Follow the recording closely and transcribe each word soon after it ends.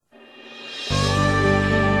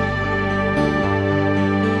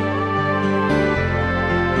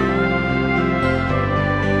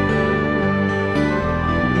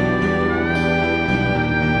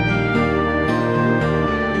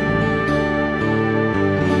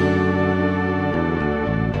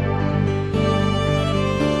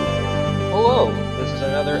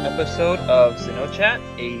episode of XenoChat,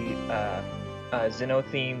 a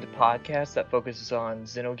Xeno-themed podcast that focuses on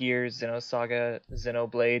Xenogears, Xenosaga,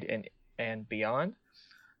 Xenoblade, and beyond.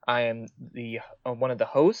 I am the one of the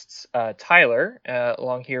hosts, Tyler,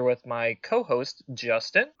 along here with my co-host,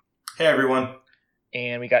 Justin. Hey, everyone.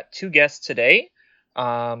 And we got two guests today,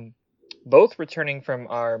 both returning from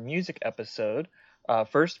our music episode.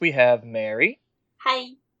 First, we have Mary. Hi.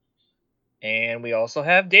 And we also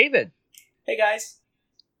have David. Hey, guys.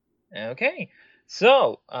 Okay,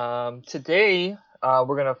 so today we're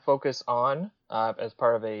going to focus on, as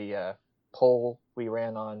part of a poll we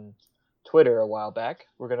ran on Twitter a while back,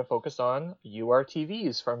 we're going to focus on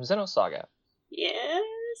URTVs from Xenosaga.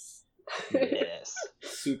 Yes. Yes.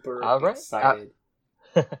 Super right. excited.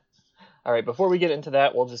 Alright, before we get into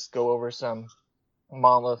that, we'll just go over some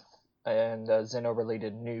Monolith and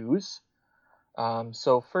Xeno-related news.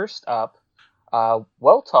 So first up,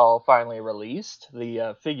 Weltall finally released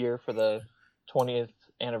the figure for the 20th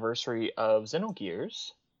anniversary of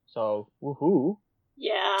Xenogears. So, woohoo!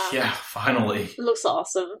 Yeah, finally. It looks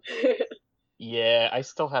awesome. Yeah, I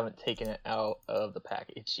still haven't taken it out of the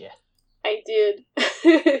package yet. I did.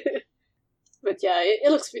 But yeah, it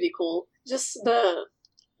looks pretty cool. Just the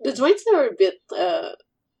joints are a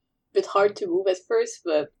bit hard to move at first,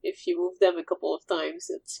 but if you move them a couple of times,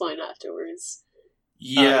 it's fine afterwards.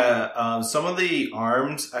 Yeah, some of the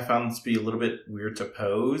arms I found to be a little bit weird to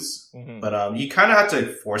pose, but you kind of have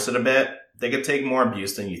to force it a bit. They could take more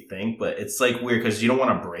abuse than you think, but it's like weird because you don't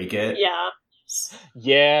want to break it. Yeah.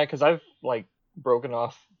 Yeah, because I've like broken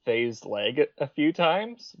off Faye's leg a few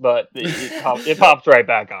times, but it pops right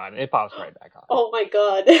back on. It pops right back on. Oh my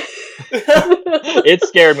god. It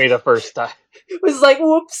scared me the first time. It was like,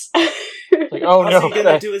 whoops. Like, oh What's no. he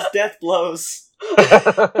gonna do his death blows?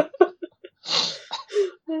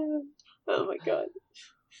 Oh my god.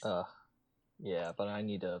 Yeah, but I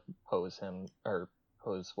need to pose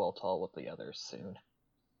Weltall with the others soon.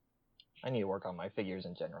 I need to work on my figures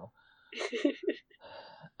in general.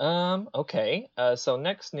 Okay. So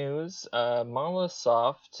next news, Monolith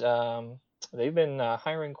Soft, they've been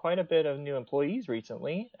hiring quite a bit of new employees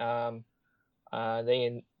recently.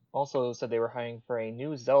 They also said they were hiring for a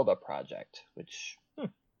new Zelda project, which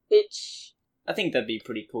I think that'd be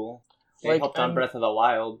pretty cool. They Like, helped on Breath of the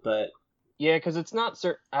Wild, but yeah, because it's not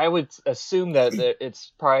certain. I would assume that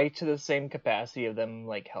it's probably to the same capacity of them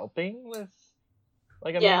like helping with,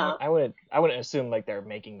 like, Yeah. I wouldn't assume like they're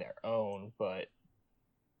making their own, but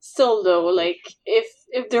still though, like,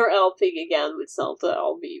 if they're helping again with Zelda,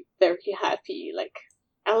 I'll be very happy. Like,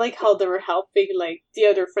 I like how they were helping, like, the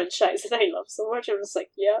other franchise that I love so much. I'm just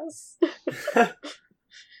like, yes.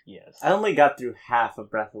 yes. I only got through half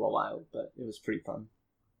of Breath of the Wild, but it was pretty fun.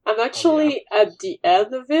 I'm actually at the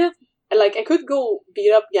end of it. Like, I could go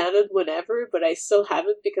beat up Ganon whenever, but I still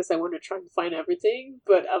haven't because I want to try and find everything.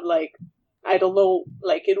 But I'm like, I don't know,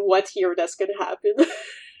 like, in what year that's gonna happen.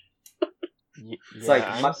 It's like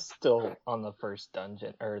I'm still on the first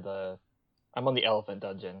dungeon, I'm on the elephant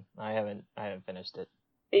dungeon. I haven't finished it.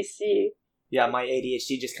 I see. Yeah, my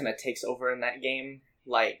ADHD just kind of takes over in that game.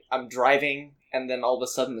 Like, I'm driving, and then all of a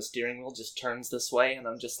sudden the steering wheel just turns this way, and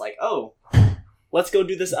I'm just like, oh, let's go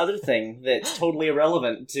do this other thing that's totally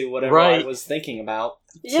irrelevant to whatever I was thinking about.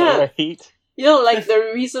 Yeah. Right. You know, like,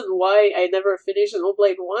 the reason why I never finished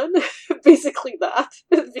Xenoblade 1, basically that.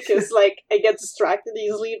 Because, like, I get distracted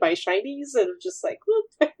easily by shinies, and I'm just like,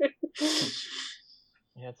 what?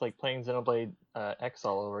 Yeah, it's like playing Xenoblade X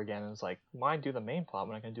all over again. And it's like, why do the main plot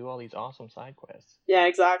when I can do all these awesome side quests? Yeah,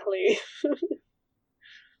 exactly.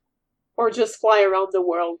 Or just fly around the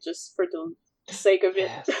world just for the sake of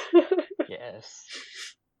it. Yes. Yes.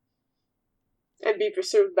 And be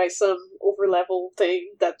pursued by some overlevel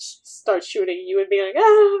thing that starts shooting you and being like,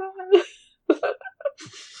 ah!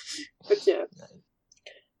 But yeah.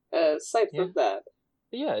 Aside from that.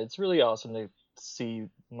 Yeah, it's really awesome to see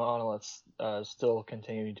Monoliths still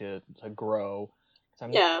continuing to grow.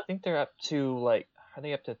 I think they're up to, like, are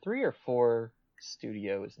they up to 3 or 4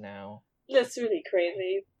 studios now? That's really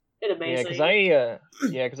crazy and amazing.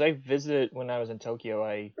 Yeah, because I visited when I was in Tokyo.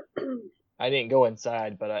 I didn't go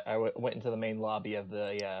inside, but I went into the main lobby of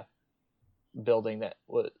the building that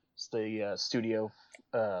was the studio,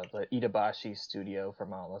 the Itabashi studio for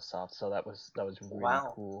Monolith Soft. So that was really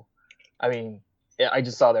cool. I mean, I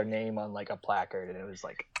just saw their name on like a placard, and it was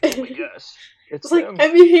like, oh my gosh, it's like,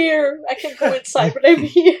 I'm here. I can't go inside, but I'm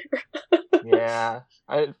here. Yeah,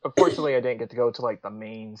 unfortunately I didn't get to go to like the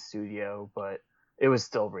main studio, but it was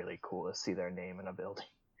still really cool to see their name in a building.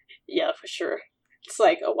 Yeah, for sure. It's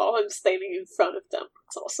like, oh wow, I'm standing in front of them.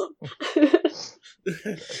 It's awesome.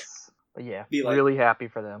 Yes. But yeah, Be like- really happy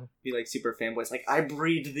for them. Be like super fanboys, like, I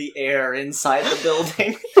breathe the air inside the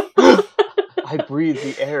building. I breathe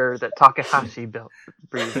the air that Takahashi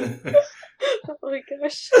breathed. Oh my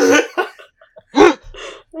gosh.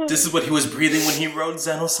 This is what he was breathing when he wrote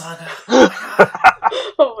Xenosaga.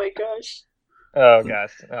 Oh my gosh. Oh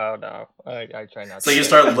gosh. Oh no. I try not So to. you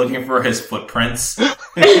start looking for his footprints.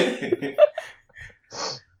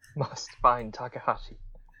 Must find Takahashi.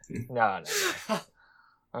 No.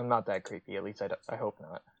 I'm not that creepy. At least I hope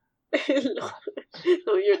not.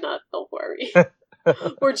 No, you're not. Don't worry.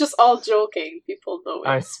 We're just all joking. People know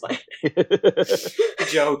it's fine.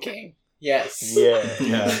 Joking. Yes. Yeah.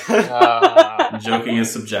 Yeah. Joking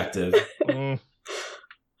is subjective.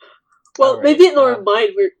 Well, Alright, maybe in our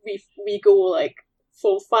mind we go like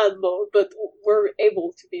full fan mode, but we're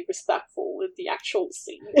able to be respectful with the actual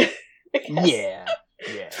scene. I guess. Yeah.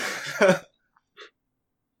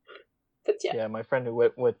 But yeah. Yeah, my friend who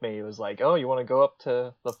went with me was like, "Oh, you want to go up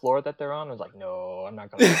to the floor that they're on?" I was like, "No, I'm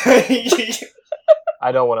not going to.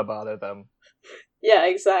 I don't want to bother them." Yeah,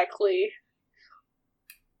 exactly.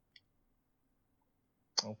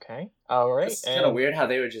 Okay. All right. It's kind of weird how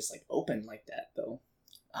they were just like open like that, though.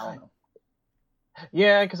 I don't know.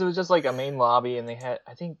 Yeah, because it was just like a main lobby, and they had,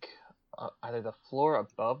 I think, either the floor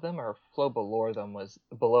above them or floor below them was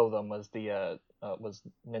the was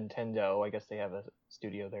Nintendo. I guess they have a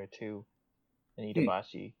studio there too, in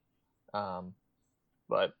Itabashi.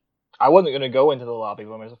 But I wasn't gonna go into the lobby,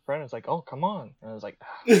 but my friend was like, "Oh, come on!" And I was like,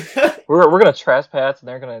 "We're gonna trespass, and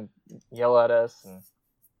they're gonna yell at us."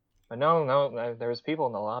 But no, there was people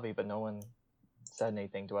in the lobby, but no one said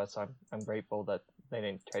anything to us. So I'm grateful that they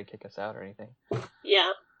didn't try to kick us out or anything.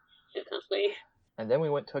 Yeah, definitely. And then we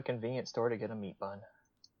went to a convenience store to get a meat bun.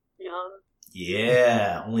 Yeah.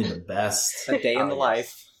 Yeah, only the best. A day in the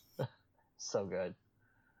life. So good.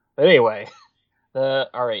 But anyway,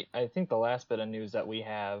 alright, I think the last bit of news that we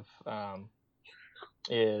have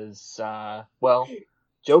is,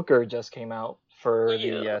 Joker just came out for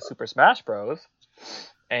the Super Smash Bros.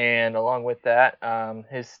 And along with that,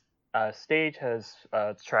 his stage has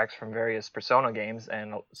tracks from various Persona games,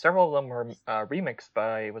 and several of them were remixed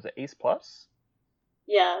by, was it Ace Plus?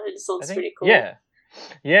 Yeah, it sounds pretty cool.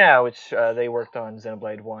 Yeah, which they worked on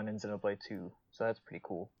Xenoblade 1 and Xenoblade 2, so that's pretty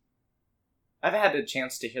cool. I haven't had a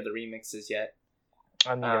chance to hear the remixes yet.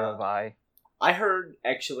 Neither have I. I heard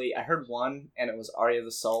one, and it was Aria of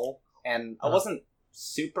the Soul, and I wasn't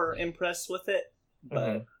super impressed with it,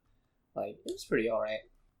 but like it was pretty alright.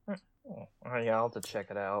 Yeah, I'll have to check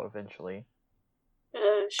it out eventually.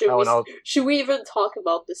 Should we even talk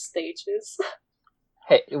about the stages?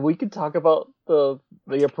 Hey, we could talk about the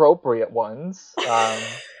appropriate ones.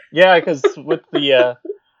 Yeah, because with the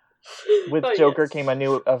Joker came an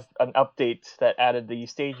update that added the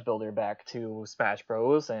stage builder back to Smash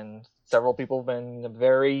Bros. And several people have been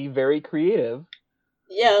very, very creative.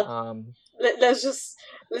 Yeah. Let's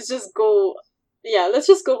just go. Yeah, let's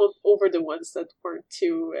just go over the ones that weren't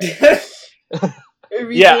too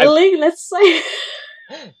revealing. Let's say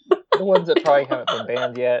the ones that probably haven't been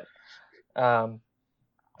banned yet.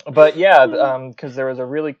 But yeah, because there was a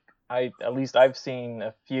really, at least I've seen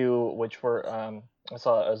a few which were, I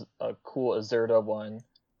saw a cool Azurda one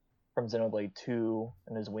from Xenoblade 2,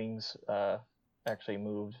 and his wings actually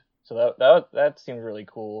moved. So that seemed really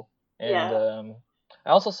cool. And I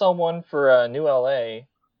also saw one for New LA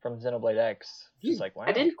from Xenoblade X. Just like, wow.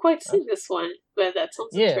 I didn't quite see this one, but that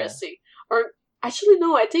sounds interesting. Or actually,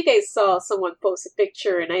 no, I think I saw someone post a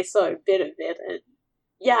picture, and I saw a bit of it, and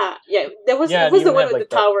there was it was the one with the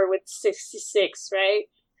tower with 66, right?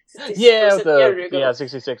 66%, yeah,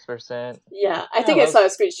 66%. Yeah, I think I saw a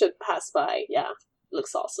screenshot pass by. Yeah,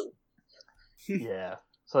 looks awesome. Yeah,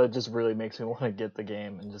 so it just really makes me want to get the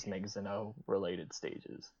game and just make Xeno related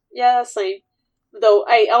stages. Yeah, same. Though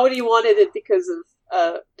I already wanted it because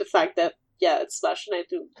of the fact that it's Smash, and I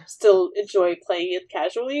do still enjoy playing it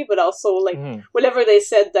casually, but also like whenever they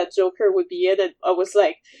said that Joker would be in it, I was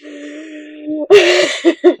like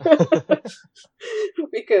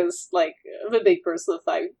because like I'm a big Persona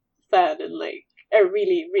 5 fan, and like I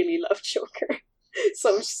really, really love Joker.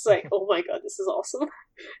 So I'm just like, oh my god, this is awesome.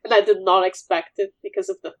 And I did not expect it because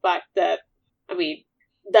of the fact that, I mean,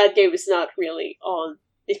 that game is not really on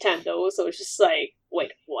Nintendo, so it's just like,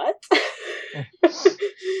 wait, what?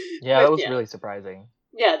 Yeah, that was really surprising.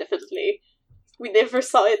 Yeah, definitely. We never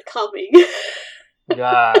saw it coming.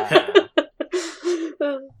 Yeah.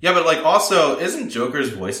 Yeah, but like also, isn't Joker's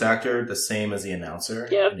voice actor the same as the announcer?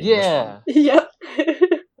 Yeah. Yep.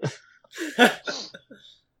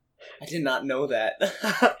 I did not know that.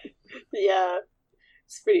 Yeah.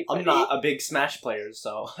 It's pretty funny. I'm not a big Smash player,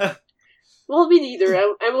 so... Well, me neither.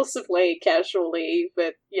 I mostly play casually,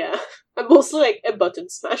 but yeah. I'm mostly like a button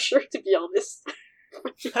smasher, to be honest.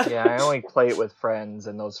 Yeah, I only play it with friends,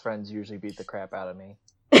 and those friends usually beat the crap out of me.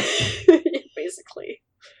 Basically.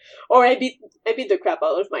 Or I beat the crap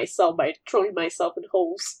out of myself by throwing myself in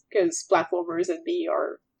holes, because platformers and me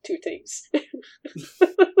are two things.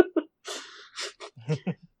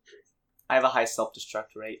 I have a high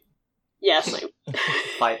self-destruct rate. Yes,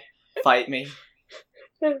 Fight me.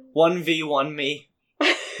 1v1 me.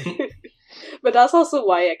 But that's also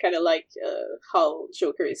why I kind of like how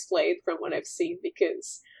Joker is played from what I've seen,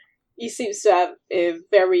 because he seems to have a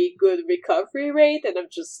very good recovery rate, and I'm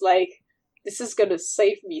just like, this is gonna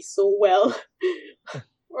save me so well.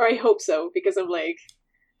 Or I hope so, because I'm like,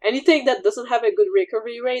 anything that doesn't have a good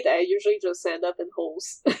recovery rate, I usually just end up in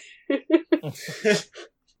holes.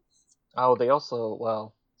 Oh, they also,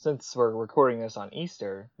 well, since we're recording this on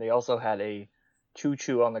Easter, they also had a Choo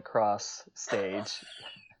Choo on the Cross stage.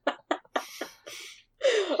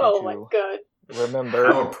 Oh my god. Remember?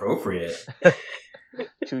 How appropriate.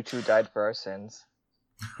 Choo Choo died for our sins.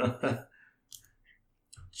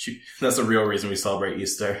 That's the real reason we celebrate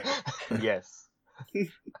Easter. Yes.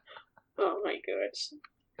 Oh my gosh.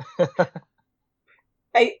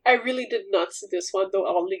 I really did not see this one, though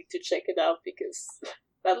I'll need to check it out, because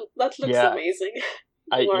that looks amazing.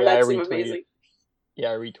 I amazing.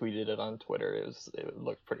 Yeah, I retweeted it on Twitter. It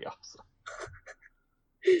looked pretty awesome.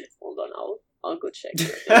 Hold on, I'll go check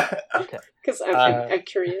it. Okay. Because I'm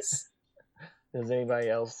curious. Does anybody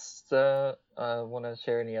else want to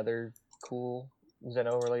share any other cool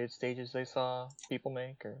Xeno-related stages they saw people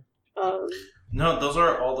make? Or No, those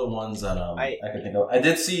are all the ones that I can think of. I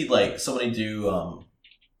did see like somebody do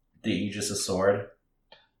the Aegis' sword.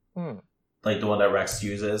 Like the one that Rex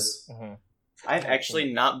uses. Mm-hmm. I've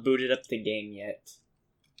actually not booted up the game yet.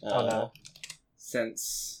 Oh no.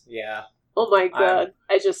 Since, yeah. Oh my god,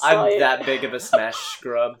 I just saw I'm it. that big of a Smash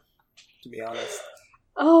scrub, to be honest.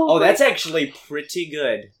 Oh, that's actually pretty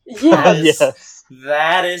good. Yes. Yes.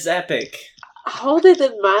 That is epic. How did they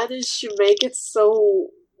manage to make it so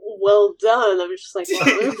well done? I'm just like, wow,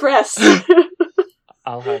 I'm impressed.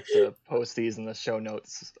 I'll have to post these in the show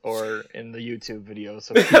notes or in the YouTube video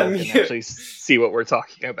so people can actually see what we're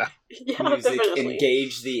talking about. Yeah, Music, definitely.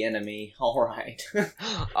 engage the enemy. Alright.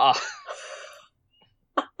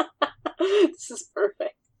 This is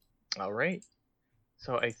perfect. Alright.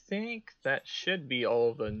 So I think that should be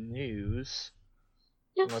all the news.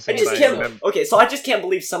 Yeah. Unless I just anybody can't. remember. Okay, so I just can't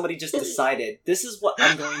believe somebody just decided this is what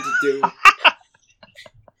I'm going to do.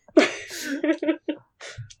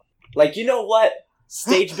 Like, you know what?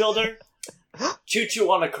 Stage builder? Choo Choo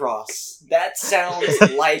on a Cross. That sounds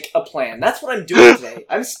like a plan. That's what I'm doing today.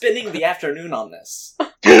 I'm spending the afternoon on this.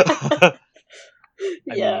 I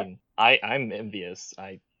Yeah. mean, I'm envious.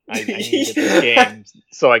 I need to get this game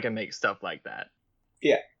so I can make stuff like that.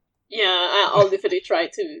 Yeah, I'll definitely try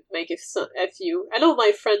to make a few. I know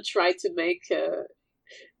my friend tried to make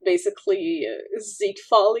basically a Zeke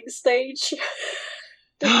falling stage.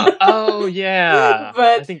 Oh yeah,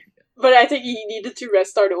 But I think he needed to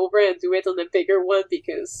restart over and do it on a bigger one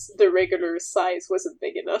because the regular size wasn't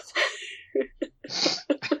big enough.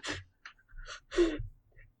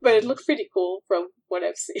 But it looked pretty cool from what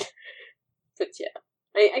I've seen. But yeah,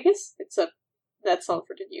 I guess that's all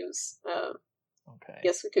for the news. Okay.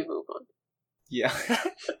 Guess we could move on. Yeah.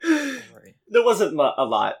 Right. There wasn't a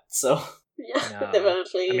lot, so. Yeah, No.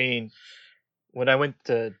 definitely. I mean, when I went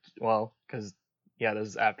to, because, yeah, this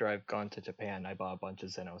is after I've gone to Japan, I bought a bunch of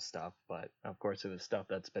Xeno stuff, but of course it was stuff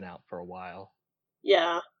that's been out for a while.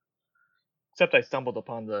 Yeah. Except I stumbled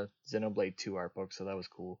upon the Xenoblade 2 art book, so that was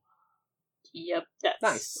cool. Yep, that's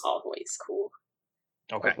Nice. always cool.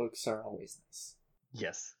 Okay. Art books are always nice.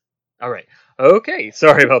 Yes. Alright. Okay,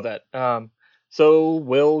 sorry about that. So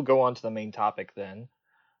we'll go on to the main topic then.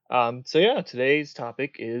 So yeah, today's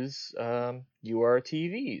topic is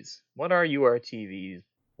URTVs. What are URTVs?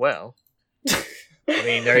 Well, I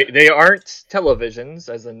mean, they aren't televisions,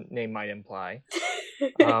 as the name might imply.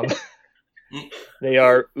 They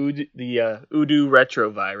are the Udu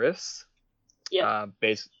retrovirus. Yeah.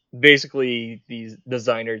 Basically, these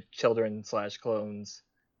designer children / clones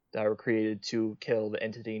that were created to kill the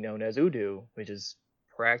entity known as Udu, which is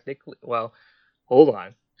practically... Well, hold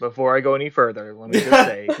on. Before I go any further, let me just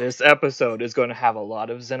say, this episode is going to have a lot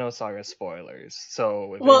of Xenosaga spoilers.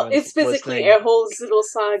 So, It's basically a whole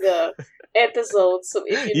Xenosaga episode, so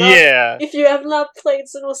if you have not played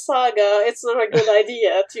Xenosaga, it's not a good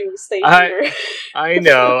idea to stay here. I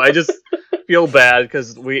know, I just feel bad,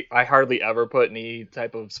 because I hardly ever put any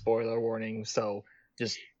type of spoiler warning, so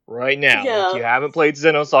just right now, if you haven't played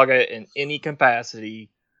Xenosaga in any capacity,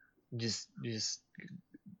 just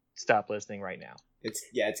stop listening right now.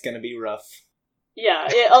 It's gonna be rough. Yeah,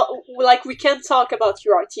 like we can't talk about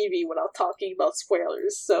URTV without talking about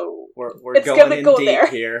spoilers, so We're it's going gonna in go deep there.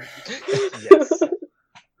 here. Yes.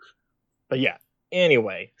 But yeah.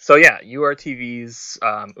 Anyway, so yeah, URTV's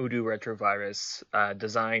Udu retrovirus,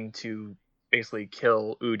 designed to basically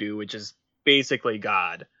kill Udu, which is basically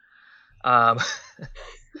God. And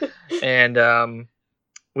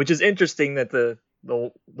which is interesting that the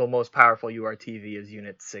most powerful URTV is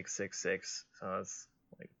Unit 666. So it's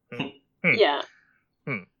like Yeah.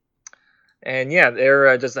 And yeah,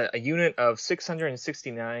 they're just a unit of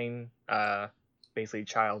 669 basically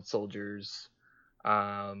child soldiers,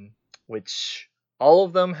 which all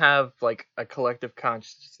of them have like a collective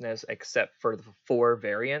consciousness except for the 4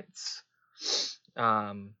 variants.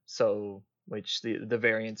 So which the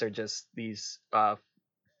variants are just these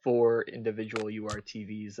 4 individual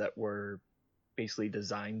URTVs that were basically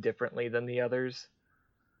designed differently than the others,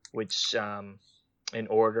 which in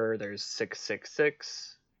order there's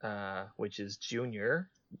 666, which is Junior,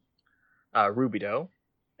 Rubido,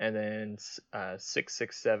 and then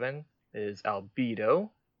 667 is Albedo,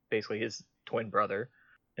 basically his twin brother,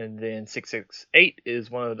 and then 668 is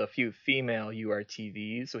one of the few female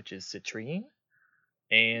URTVs, which is Citrine,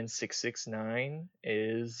 and 669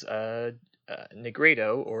 is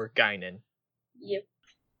Negredo or Guinan. Yep.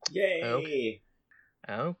 Yay!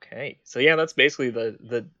 Okay, so yeah, that's basically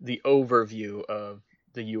the overview of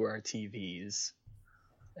the URTVs,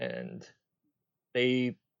 and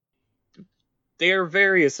they are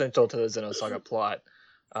very essential to the Xenosaga plot,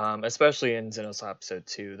 especially in Xenosaga Episode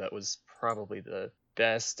 2. That was probably the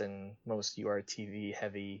best and most URTV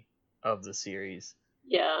heavy of the series.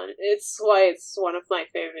 Yeah, it's why it's one of my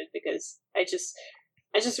favorite, because I just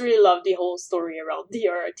really love the whole story around the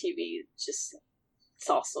URTV. It's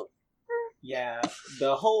awesome. Yeah,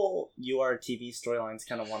 the whole URTV storyline's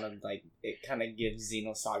kind of one of, like, it kind of gives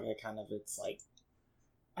Xenosaga kind of its, like,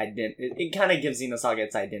 it kind of gives Xenosaga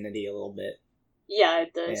its identity a little bit. Yeah,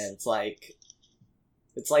 it does. And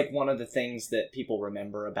it's like one of the things that people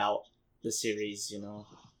remember about the series, you know.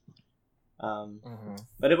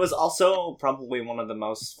 But it was also probably one of the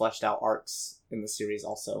most fleshed out arcs in the series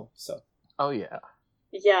also, so. Oh yeah.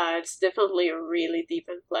 Yeah, it's definitely really deep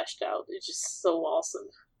and fleshed out. It's just so awesome.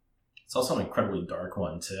 It's also an incredibly dark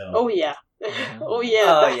one, too. Oh, yeah. Oh,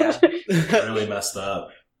 yeah. Really messed up.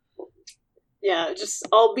 Yeah, just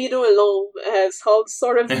Albedo alone has all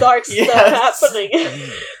sort of dark stuff happening.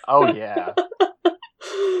 Oh, yeah.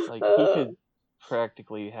 Like, he could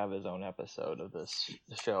practically have his own episode of this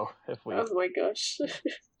show if we... Oh my gosh.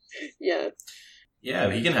 Yeah.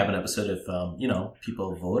 Yeah, he can have an episode if,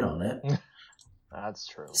 people vote on it. That's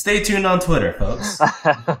true. Stay tuned on Twitter, folks.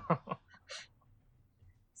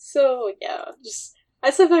 So, yeah, I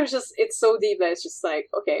sometimes it's so deep that it's just like,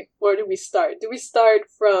 okay, where do we start? Do we start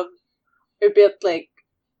from a bit like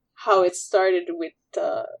how it started with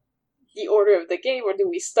the order of the game, or do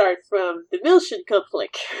we start from the Miltian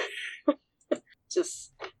conflict?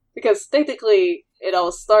 Just because technically it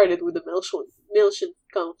all started with the Miltian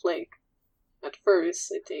conflict at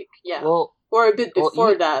first, I think. Yeah. Well, or a bit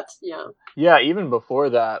before that, yeah. Yeah, even before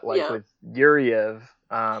that, like with Yuriev,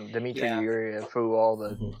 Dmitry Yuriev, who all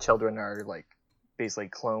the children are like basically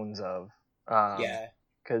clones of.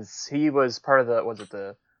 Because he was part of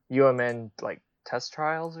the UMN like test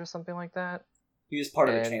trials or something like that. He was part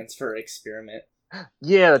of the transfer experiment.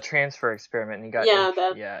 Yeah, the transfer experiment, and he got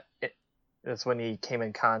that's when he came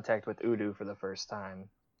in contact with Udu for the first time,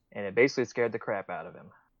 and it basically scared the crap out of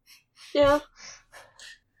him. Yeah.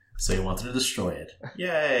 So he wanted to destroy it.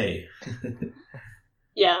 Yay!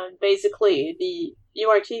 Yeah, basically the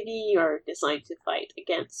URTV are designed to fight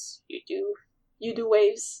against Udu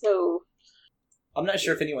waves, so... I'm not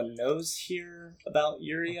sure if anyone knows here about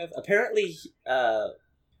Yuriev. Apparently,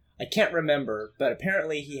 I can't remember, but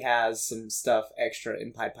apparently he has some stuff extra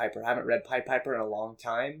in Pied Piper. I haven't read Pied Piper in a long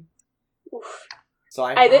time. Oof. So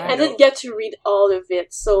I didn't get to read all of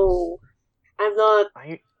it, so I'm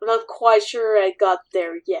not quite sure I got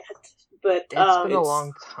there yet. But it's been a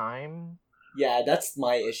long time. Yeah, that's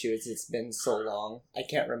my issue. It's been so long. I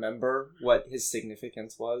can't remember what his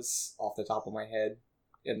significance was off the top of my head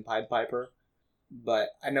in Pied Piper, but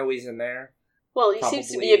I know he's in there. Well, he seems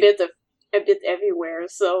to be a bit everywhere,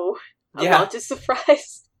 so I'm not too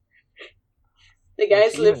surprised. The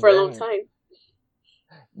guy's lived for a long time.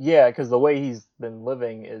 Yeah, because the way he's been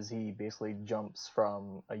living is he basically jumps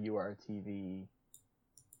from a URTV,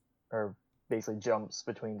 or basically jumps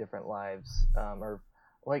between different lives,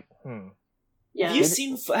 Yeah. Have you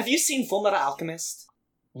seen Fullmetal Alchemist?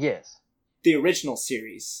 Yes. The original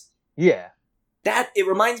series. Yeah. It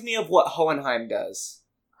reminds me of what Hohenheim does.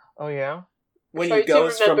 Oh yeah. When he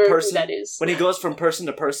goes from person, that is. when he goes from person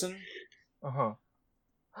to person. Uh-huh.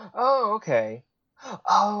 Oh, okay.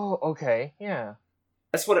 Oh, okay. Yeah.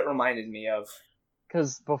 That's what it reminded me of.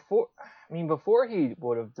 Because before he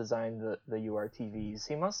would have designed the URTVs,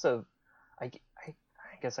 he must have. I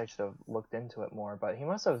guess I should have looked into it more, but he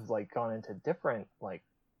must have like gone into different like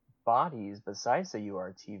bodies besides the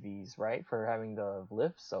URTVs, right? For having to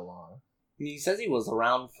live so long. He says he was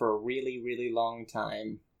around for a really, really long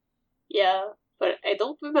time. Yeah, but I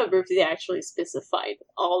don't remember if they actually specified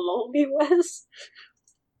how long he was.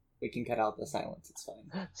 We can cut out the silence, it's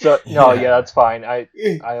fine. So no, yeah, that's fine.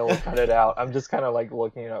 I'll cut it out. I'm just kind of like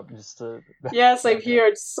looking it up just to. Yeah, same here.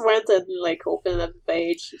 I just went and like opened up the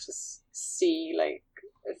page to just see like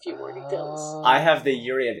a few more details. I have the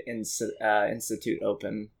Yuriev Institute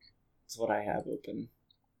open. That's what I have open.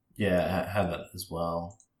 Yeah, I have that as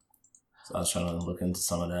well. So I was trying to look into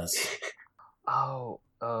some of this.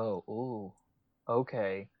 Ooh,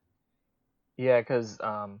 okay. Yeah, because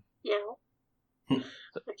Yeah.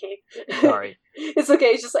 Okay. Sorry. It's okay.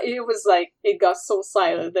 It's just it was like it got so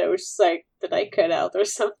silent that it was just like, did I cut out or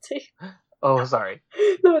something? Oh, sorry.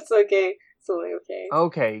 No, it's okay. It's totally okay.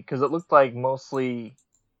 Okay, because it looked like mostly.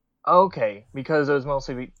 Okay, because it was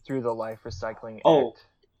mostly through the life recycling act. Oh,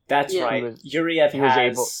 that's Yeah. right. Yuriev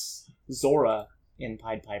has Zora in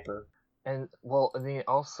Pied Piper. And well, and then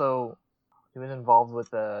also he was involved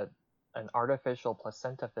with an artificial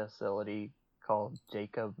placenta facility called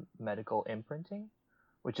Jacob Medical Imprinting,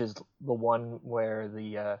 which is the one where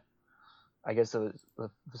the I guess the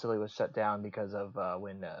facility was shut down because of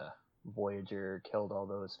when Voyager killed all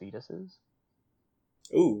those fetuses.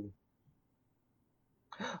 Ooh.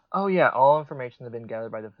 Oh yeah, all information that had been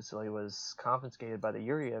gathered by the facility was confiscated by the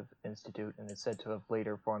Yuriev Institute and is said to have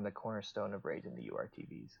later formed the cornerstone of raising the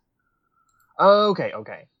URTVs.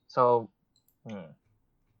 Okay. So,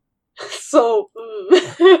 So,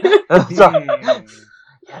 sorry.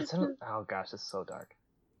 Yeah, oh gosh, it's so dark.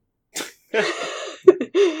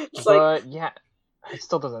 it's like, But yeah, it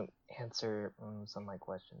still doesn't answer some of my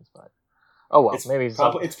questions. But oh well, maybe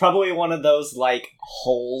it's probably one of those like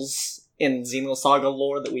holes in Xenosaga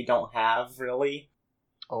lore that we don't have really.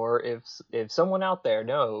 Or if someone out there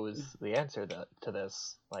knows the answer to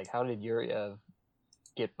this, like how did Yuriev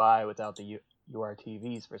get by without the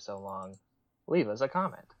URTVs for so long? Leave us a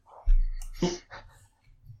comment.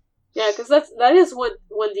 yeah, because that is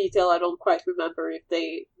one detail I don't quite remember if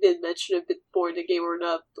they did mention a bit more in the game or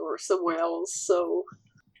not, or somewhere else. So,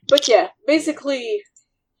 but yeah, basically,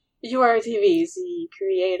 URTVs, he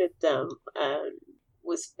created them and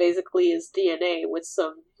was basically his DNA with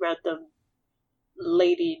some random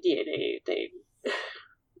lady DNA thing.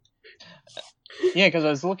 Yeah, because I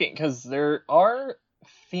was looking, because there are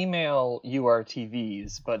female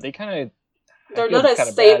URTVs, but they kind of they're not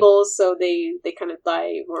as stable, so they kind of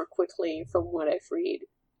die more quickly from what I've read.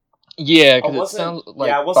 Yeah, because it sounds like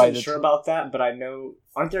I wasn't sure about that, but I know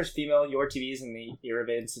aren't there female URTVs in the Yuriev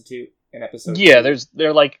Institute in episode? Yeah,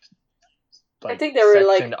 they're like I think they were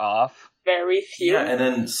like off. Very few. Yeah, and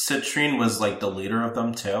then Citrine was like the leader of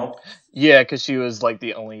them too. Yeah, because she was like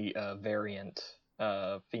the only variant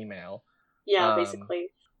female. Yeah, basically.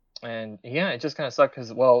 And yeah, it just kind of sucked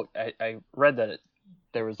because, well, I read that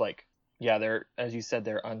there was like, yeah, they're, as you said,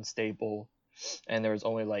 they're unstable, and there was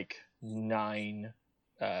only like 9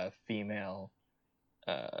 female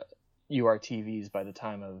URTVs by the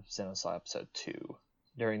time of Xenosaga Episode 2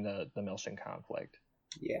 during the Miltian conflict.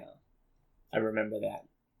 Yeah, I remember that.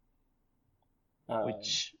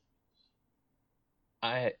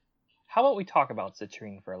 How about we talk about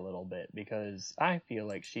Citrine for a little bit, because I feel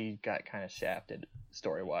like she got kind of shafted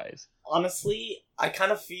story-wise. Honestly, I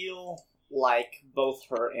kind of feel like both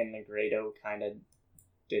her and Negredo kind of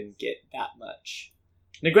didn't get that much.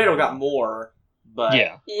 Negredo got more, but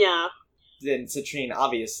yeah, than Citrine,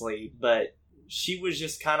 obviously, but she was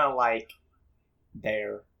just kind of like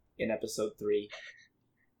there in episode 3.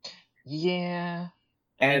 Yeah,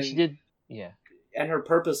 and she did. Yeah, and her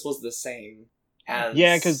purpose was the same as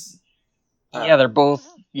because they're both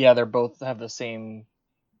have the same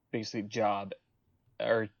basically job,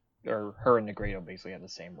 or her and Negredo basically have the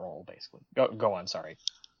same role. Basically, go on. Sorry.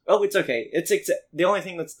 Oh, it's okay. It's the only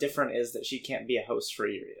thing that's different is that she can't be a host for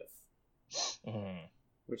Yuriev,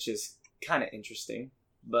 which is kind of interesting.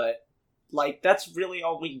 But like, that's really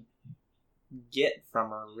all we get from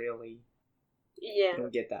her. Really, yeah, we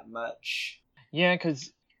don't get that much. Yeah,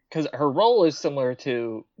 because her role is similar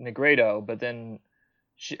to Negredo, but then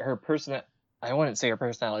I wouldn't say her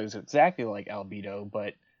personality is exactly like Albedo,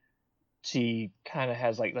 but she kind of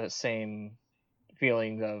has like that same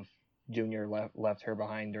feeling of Junior left her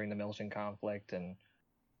behind during the Milton conflict, and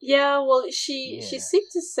Yeah, well, she seemed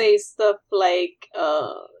to say stuff like,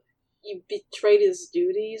 you betrayed his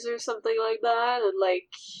duties or something like that, and like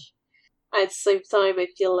at the same time, I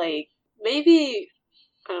feel like maybe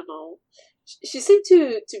I don't know. She seemed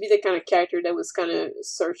to be the kind of character that was kind of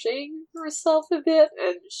searching herself a bit,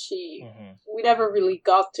 and we never really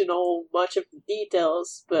got to know much of the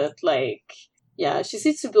details, but like, yeah, she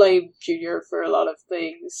seems to blame Junior for a lot of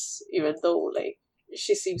things, even though like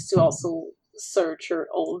she seems to also search her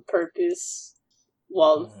own purpose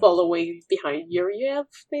while following behind Yuriev,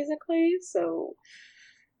 basically. So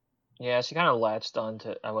yeah, she kind of latched on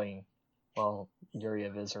to. I mean, well,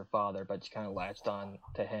 Yuriev is her father, but she kind of latched on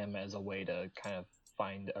to him as a way to kind of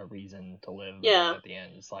find a reason to live. Yeah. And at the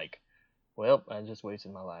end, it's like, well, I just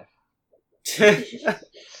wasted my life.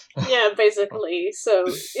 Yeah, basically. So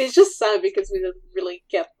it's just sad because we didn't really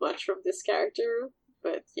get much from this character.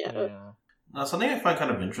 But yeah. Now, something I find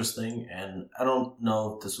kind of interesting, and I don't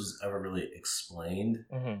know if this was ever really explained,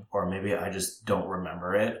 or maybe I just don't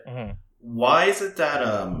remember it. Why is it that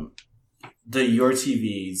the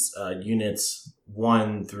URTV's units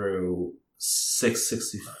 1 through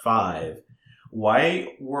 665,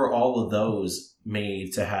 why were all of those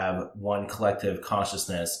made to have one collective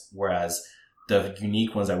consciousness, whereas the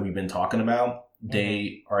unique ones that we've been talking about,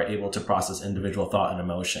 they are able to process individual thought and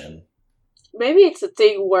emotion? Maybe it's a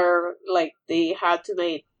thing where like they had to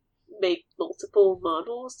make multiple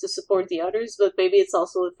models to support the others, but maybe it's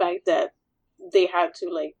also the fact that they had to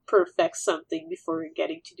like perfect something before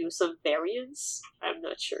getting to do some variants. I'm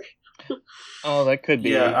not sure. Oh, that could be.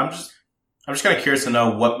 Yeah, I'm just kind of curious to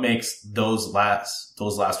know what makes those last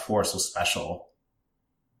 4 so special.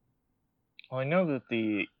 Well, I know that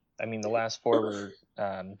the last 4 were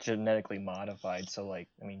genetically modified. So, like,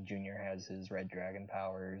 I mean, Junior has his Red Dragon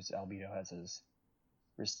powers, Albedo has his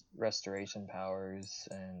restoration powers,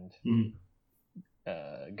 and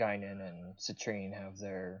Guinan and Citrine have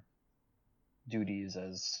their duties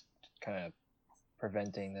as kind of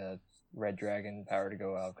preventing the Red Dragon power to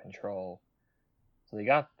go out of control. So they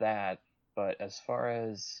got that, but as far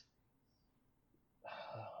as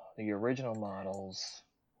the original models...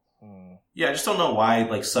 Yeah, I just don't know why,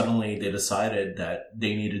 like, suddenly they decided that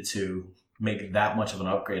they needed to make that much of an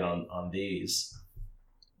upgrade on these.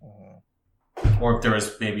 Or if there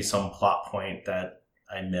was maybe some plot point that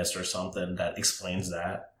I missed or something that explains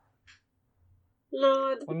that.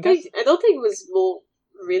 No, I don't think it was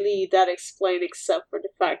really that explained, except for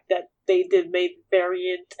the fact that they did make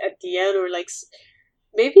variant at the end, or like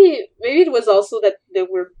maybe it was also that they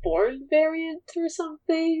were born variant or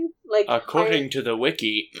something. Like according to the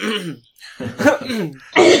wiki,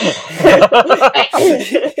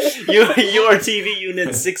 your TV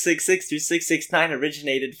units 666 through 669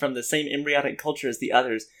 originated from the same embryonic culture as the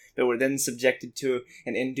others, but were then subjected to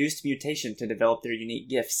an induced mutation to develop their unique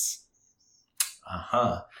gifts.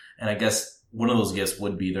 And I guess one of those gifts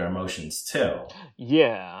would be their emotions too.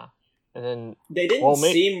 Yeah. And then they didn't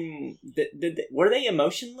seem... were they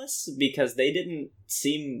emotionless? Because they didn't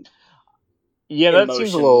seem... Yeah, that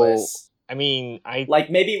seems a little... I mean, like,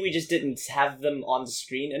 maybe we just didn't have them on the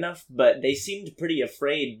screen enough, but they seemed pretty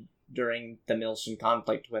afraid during the Milton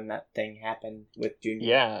conflict when that thing happened with Junior.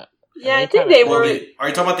 Yeah. Yeah, I think they were... Are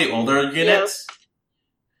you talking about the older units? Yeah.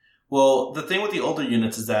 Well, the thing with the older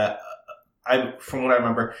units is that, from what I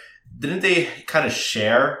remember, didn't they kind of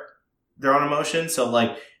share their own emotions? So,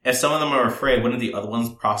 like, if some of them are afraid, wouldn't the other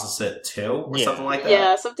ones process it too? Or something like that?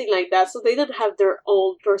 Yeah, something like that. So they didn't have their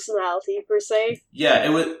own personality, per se. Yeah,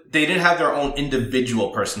 they didn't have their own individual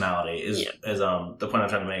personality, is the point I'm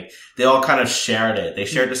trying to make. They all kind of shared it. They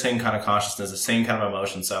shared the same kind of consciousness, the same kind of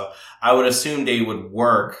emotion. So I would assume they would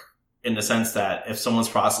work in the sense that if someone's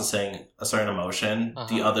processing a certain emotion,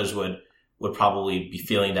 the others would probably be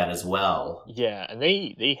feeling that as well. Yeah, and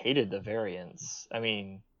they hated the variants. I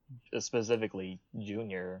mean... specifically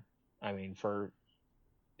Junior, I mean, for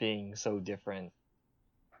being so different.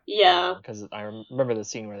 Yeah. Because I remember the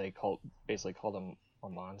scene where they basically called him a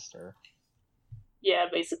monster. Yeah,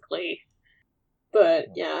 basically. But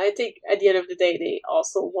yeah, I think at the end of the day, they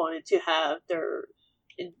also wanted to have their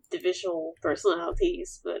individual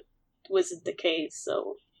personalities, but it wasn't the case,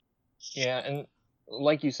 so... Yeah, and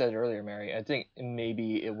like you said earlier, Mary, I think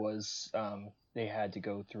maybe it was, they had to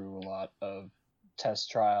go through a lot of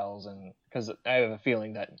test trials, and because I have a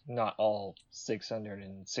feeling that not all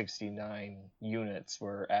 669 units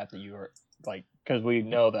were at the because we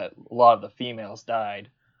know that a lot of the females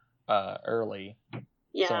died early.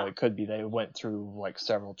 Yeah. So it could be they went through like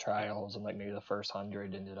several trials, and like maybe the first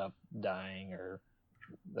 100 ended up dying, or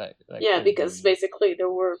that yeah, could because be. basically they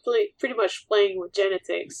were pretty much playing with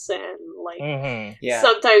genetics, and like Yeah.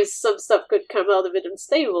 sometimes some stuff could come out a bit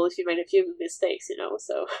unstable if you made a few mistakes,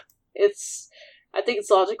 So I think it's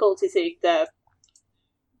logical to think that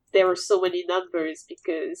there were so many numbers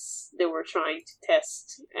because they were trying to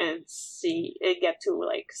test and see and get to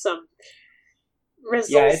like some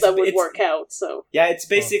results that would work out. So yeah, it's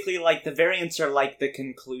basically like the variants are like the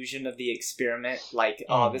conclusion of the experiment. Like,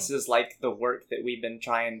 this is like the work that we've been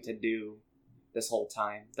trying to do this whole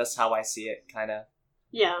time. That's how I see it, kind of.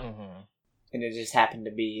 Yeah. And it just happened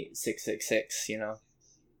to be 666,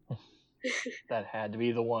 That had to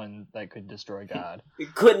be the one that could destroy God.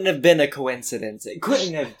 It couldn't have been a coincidence. It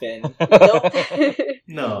couldn't have been. Nope.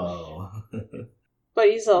 No.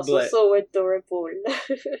 But he's also so adorable.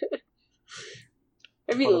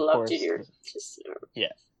 I really love Junior.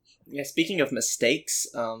 Yeah, speaking of mistakes,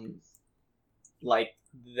 like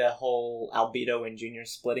the whole Albedo and Junior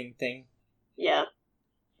splitting thing. Yeah.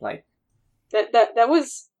 Like that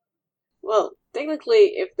was, well,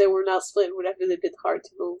 technically if they were not split it would have been a bit hard to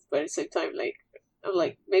move, but at the same time I'm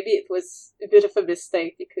like maybe it was a bit of a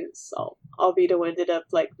mistake because Albedo ended up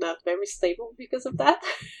like not very stable because of that.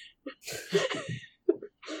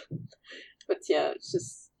 But yeah, it's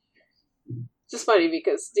just funny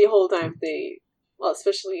because the whole time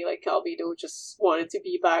especially like Albedo just wanted to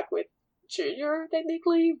be back with Junior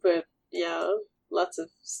technically, but yeah, lots of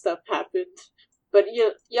stuff happened. But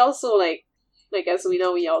he also like as we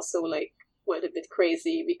know, he also like went a bit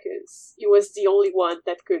crazy because he was the only one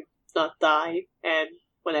that could not die, and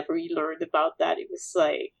whenever he learned about that, he was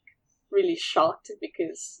like really shocked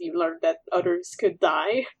because he learned that others could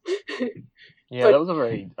die. Yeah, that was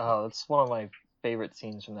that's one of my favorite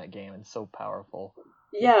scenes from that game. It's so powerful.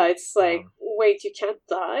 Yeah, it's like, wait, you can't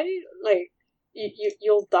die? Like,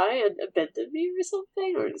 you'll die and abandon me or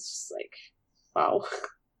something? Or it's just like, wow.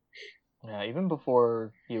 Yeah, even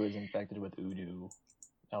before he was infected with Udu,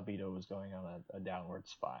 Albedo was going on a downward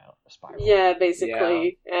spiral. Yeah,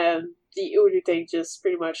 basically. Yeah. And the Udu thing just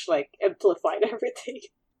pretty much like amplified everything.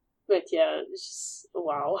 But yeah, it's just,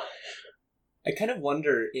 wow. I kind of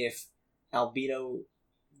wonder if Albedo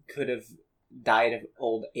could have died of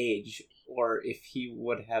old age, or if he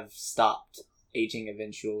would have stopped aging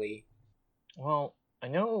eventually. Well, I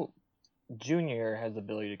know Junior has the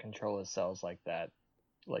ability to control his cells like that,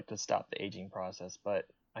 like to stop the aging process, but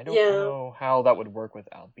I don't know how that would work with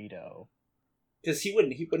Albedo. Because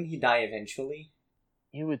wouldn't he die eventually?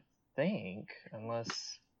 You would think,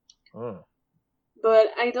 unless. But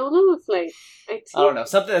I don't know if like I don't know,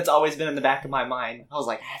 something that's always been in the back of my mind. I was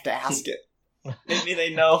like, I have to ask it. Maybe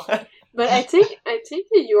they know. But I think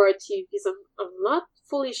the URT, because I'm not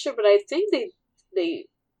fully sure, but I think they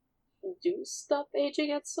do stop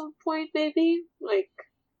aging at some point, maybe, like,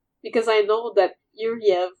 because I know that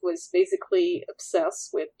Yuriev was basically obsessed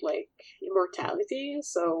with like immortality,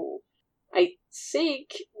 so I think,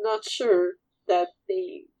 not sure, that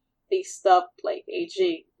they stopped like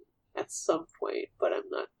aging at some point, but I'm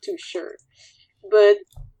not too sure. But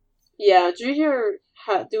yeah, Junior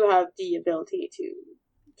do have the ability to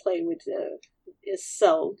play with his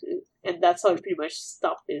cell, and that's how he pretty much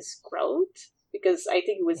stopped his growth, because I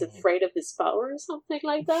think he was afraid of his power or something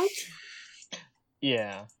like that.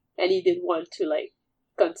 Yeah. And he didn't want to like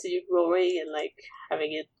continue growing and like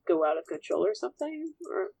having it go out of control or something.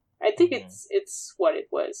 Or I think it's what it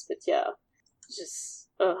was, but yeah, just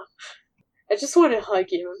I just want to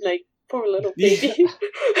hug him, like, poor little baby.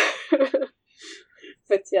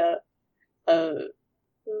 But yeah, I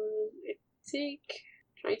think,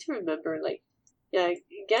 trying to remember, like, yeah,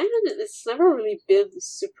 Ganon, it's never really been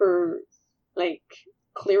super, like,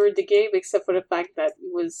 clear in the game, except for the fact that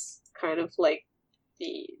it was kind of like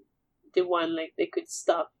the one, like, they could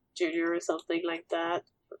stop Junior or something like that,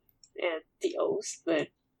 and the Oath. But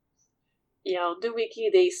yeah, on the wiki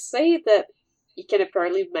they say that you can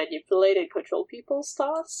apparently manipulate and control people's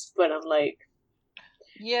thoughts, but I'm like,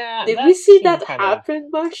 yeah, did we see that happen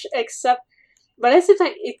much? Except, but at the same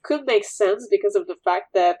time, it could make sense because of the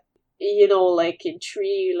fact that, you know, like in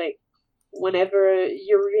 3, like, whenever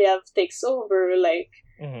Yuriev takes over, like,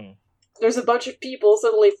 there's a bunch of people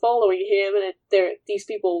suddenly following him, and these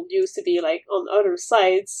people used to be, like, on other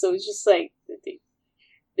sides, so it's just like,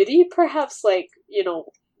 did he perhaps, like, you know,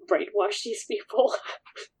 brainwash these people?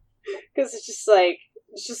 Because it's just like,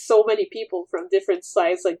 it's just so many people from different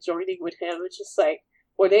sides, like, joining with him. It's just like,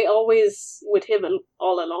 were they always with him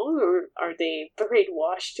all along, or are they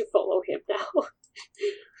brainwashed to follow him now?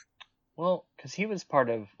 Well, because he was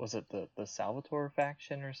part of, was it the Salvatore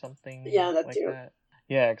faction or something? Yeah, that like too. That?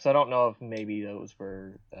 Yeah, because I don't know if maybe those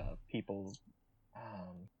were people.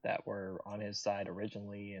 that were on his side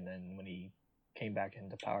originally, and then when he came back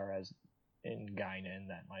into power as in Guinan,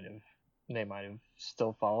 they might have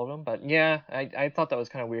still followed him. But yeah, I thought that was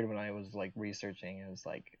kind of weird when I was like researching. I was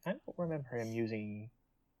like, I don't remember him using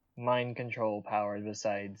mind control power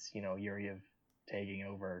besides, Yuriev taking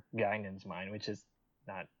over Guinan's mind, which is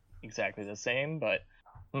not exactly the same, but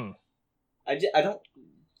I don't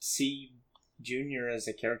see Junior as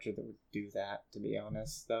a character that would do that, to be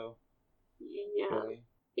honest, though. Yeah, really.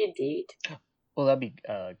 Indeed. Well, that'd be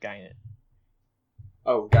Guinan.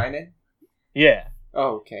 Oh, Guinan? Yeah.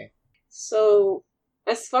 Oh, okay. So,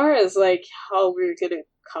 as far as like how we're gonna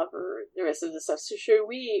cover the rest of the stuff, so should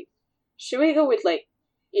we go with like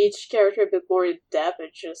each character a bit more in depth and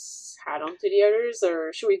just add on to the others,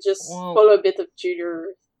 or should we just follow a bit of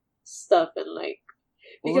Junior stuff and like?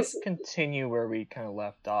 Because let's continue where we kind of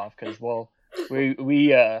left off, because we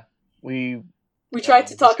tried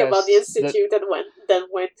to talk about the Institute and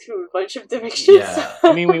went through a bunch of directions.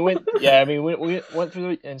 Yeah. we went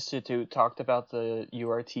through the Institute, talked about the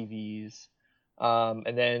URTVs,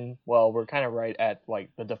 and then, we're kind of right at like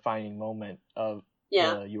the defining moment of the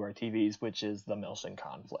URTVs, which is the Milson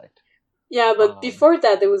conflict. Yeah, but before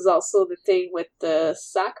that, there was also the thing with the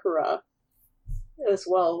Sakura as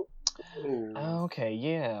well. Ooh. Okay,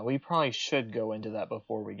 yeah, we probably should go into that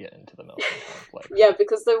before we get into the Milson conflict. Yeah,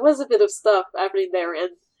 because there was a bit of stuff happening there,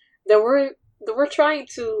 and they were trying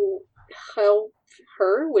to help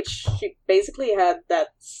her, which she basically had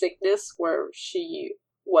that sickness where she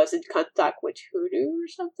was in contact with Hoodoo or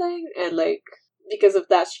something, and like because of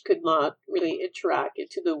that, she could not really interact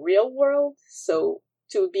into the real world. So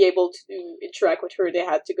to be able to interact with her, they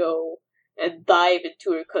had to go and dive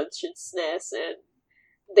into her consciousness, and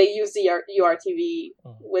they use the URTV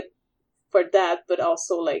for that, but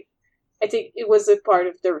also like I think it was a part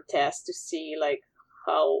of their test to see like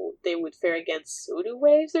how they would fare against Sudu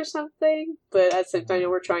waves or something. But at the same time, they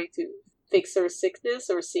were trying to fix her sickness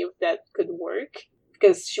or see if that could work,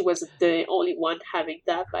 because she wasn't the only one having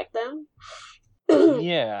that back then.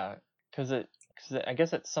 Yeah, because I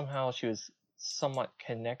guess that somehow she was somewhat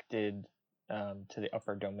connected to the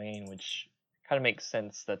upper domain, which kind of makes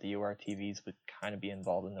sense that the URTVs would kind of be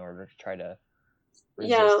involved in order to try to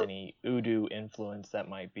resist any Udu influence that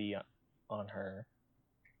might be on her.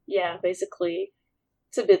 Yeah, basically,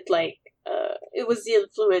 it's a bit like it was the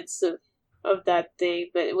influence of that thing,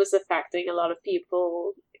 but it was affecting a lot of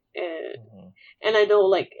people, and I know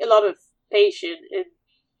like a lot of patients in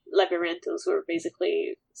Labyrinthos were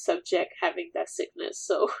basically subject having that sickness.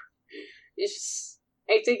 So it's just,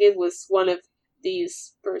 I think it was one of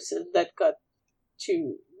these persons that got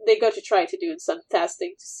to try to do some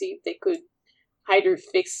testing to see if they could either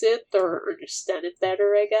fix it or understand it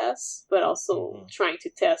better, I guess, but also trying to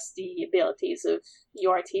test the abilities of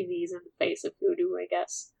URTVs in the face of Voodoo, I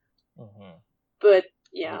guess. But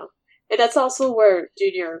yeah, and that's also where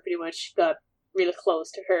Junior pretty much got really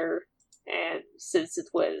close to her, and since it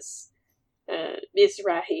was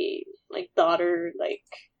Mizrahi like daughter, like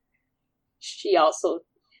she also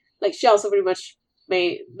pretty much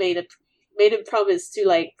made him promise to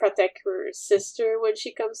like protect her sister when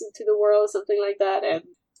she comes into the world, something like that, and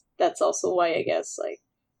that's also why I guess like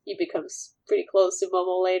he becomes pretty close to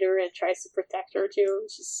Momo later and tries to protect her too,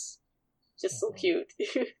 which is just so cute.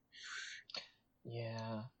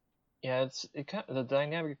 Yeah, the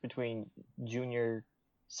dynamic between Junior,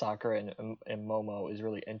 Sakura, and Momo is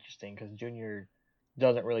really interesting, because Junior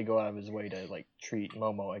doesn't really go out of his way to like treat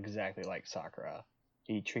Momo exactly like Sakura.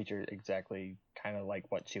 He treats her exactly kind of like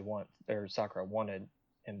what she wants, or Sakura wanted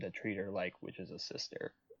him to treat her like, which is a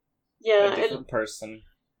sister. Yeah, a different person.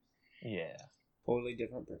 Yeah, totally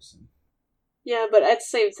different person. Yeah, but at the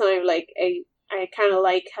same time, like I kind of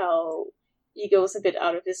like how he goes a bit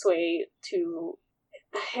out of his way to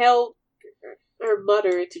help her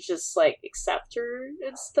mother to just like accept her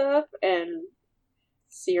and stuff, and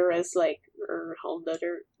see her as like her whole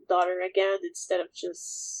daughter again, instead of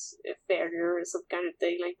just a failure or some kind of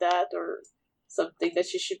thing like that, or something that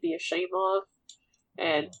she should be ashamed of.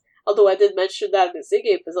 And although I did mention that in the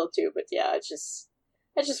Ziggy episode too, but yeah, I just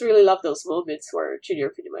really love those moments where Junior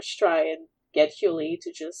pretty much try and get Yuli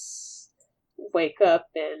to just wake up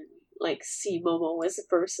and like see Momo as a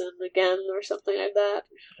person again or something like that.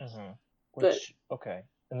 Okay,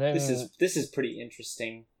 and then this is pretty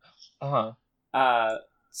interesting.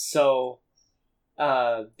 So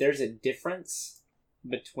there's a difference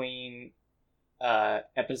between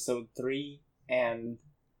episode 3 and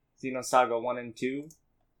Xenosaga 1 and 2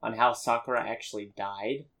 on how Sakura actually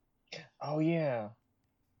died. Oh yeah.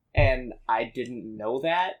 And I didn't know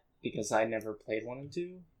that because I never played 1 and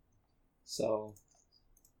 2. So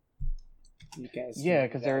You guys. Yeah,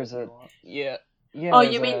 because there's a yeah. Oh,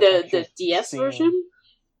 you mean the DS scene. version?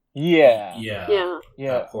 Yeah. Yeah.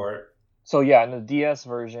 That port. So yeah, in the DS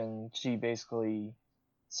version, she basically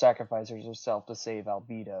sacrifices herself to save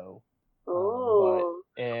Albedo. Oh.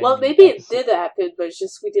 But Well, maybe it did happen, but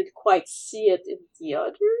just we didn't quite see it in the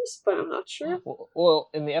others, but I'm not sure. Well,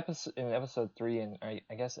 in episode 3, and I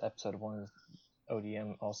guess episode 1,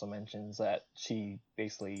 ODM also mentions that she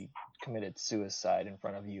basically committed suicide in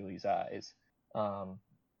front of Yuli's eyes,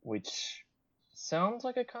 which sounds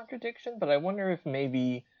like a contradiction. But I wonder if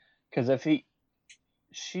maybe because if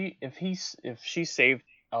she saved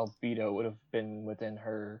Albedo, it would have been within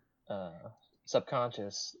her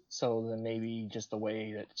subconscious. So then maybe just the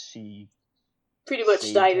way that she pretty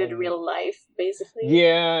much died in real life, basically.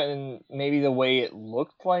 Yeah, and maybe the way it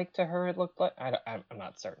looked like to her, it looked like I'm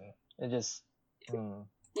not certain. It just.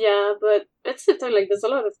 Yeah, but at the same time, like, there's a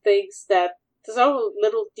lot of things there's all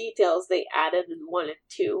little details they added in 1 and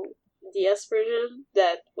 2 DS version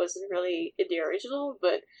that wasn't really in the original,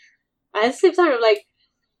 but at the same time, like,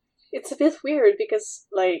 it's a bit weird because,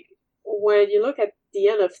 like, when you look at the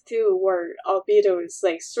end of 2, where Albedo is,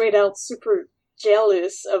 like, straight out super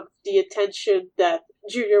jealous of the attention that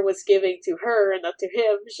Junior was giving to her and not to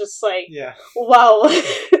him, it's just like, wow,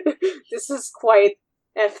 this is quite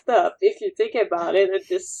effed up if you think about it, and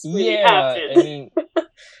this really happened. I mean,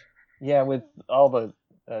 yeah, with all the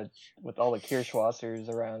Kirschwassers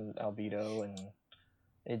around Albedo, and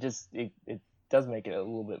it does make it a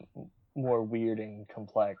little bit more weird and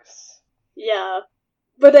complex. Yeah,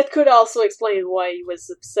 but that could also explain why he was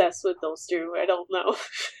obsessed with those two. I don't know,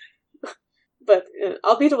 but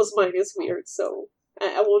Albedo's mind is weird, so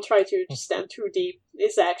I won't try to understand too deep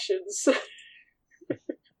his actions.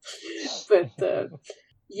 But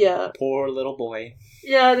yeah, poor little boy.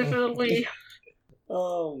 Yeah, definitely.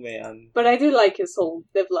 Oh man. But I do like his whole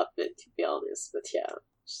development, to be honest. But yeah,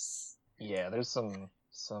 yeah, there's some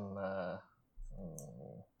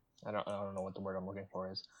I don't know what the word I'm looking for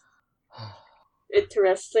is.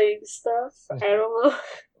 Interesting stuff. I don't know.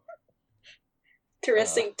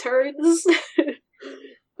 Interesting turns.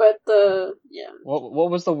 But yeah. What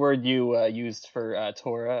was the word you used for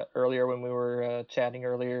Tora earlier when we were chatting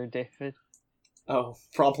earlier, David? Oh,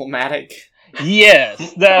 problematic.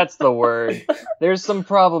 Yes, that's the word. There's some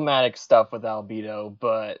problematic stuff with Albedo,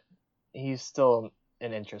 but he's still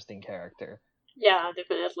an interesting character. Yeah,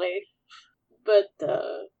 definitely. But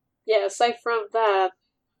yeah, aside from that,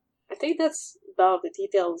 I think that's about the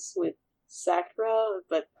details with Sakura.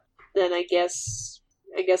 But then I guess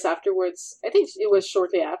afterwards, I think it was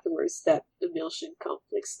shortly afterwards that the Milshin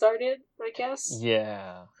conflict started, I guess.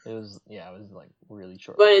 Yeah, it was like really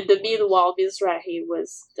short. But in the meanwhile, Mizrahi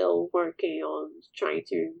was still working on trying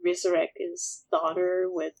to resurrect his daughter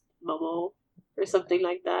with Momo or something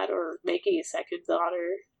like that, or making a second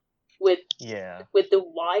daughter with the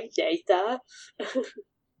Y data.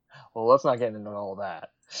 Well, let's not get into all that.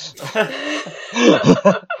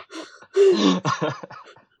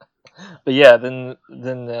 But yeah, then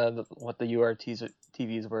what the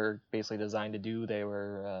URTVs were basically designed to do, they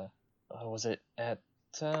were was it at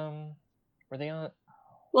were they on?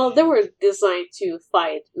 Well, they were designed to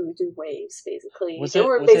fight Udu waves, basically. Was they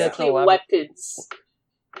were basically weapons.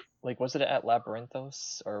 Like, was it at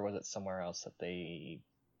Labyrinthos, or was it somewhere else that they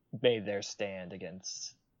made their stand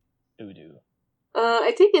against Udu?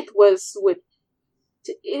 I think it was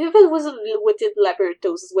if it wasn't within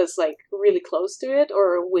Labyrinthos, it was like really close to it,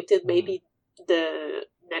 or within maybe the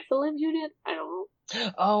Nephilim unit. I don't know.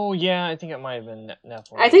 Oh yeah, I think it might have been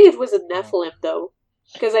Nephilim. I think it was a Nephilim though,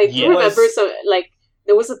 because I do remember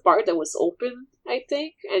there was a part that was open, I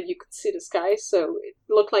think, and you could see the sky, so it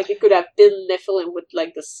looked like it could have been Nephilim with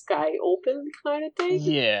like the sky open kind of thing.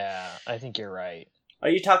 Yeah, I think you're right. Are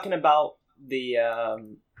you talking about the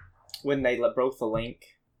when they broke the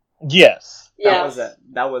link? Yes. Yeah.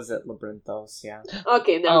 That was at Labyrinthos, yeah.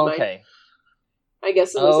 Okay, never mind. Okay. I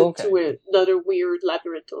guess it was into another weird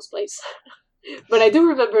Labyrinthos place. But I do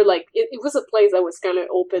remember, like, it was a place that was kind of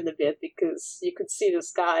open a bit because you could see the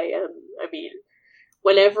sky, and, I mean,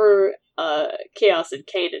 whenever Chaos and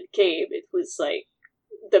Kanan came, it was like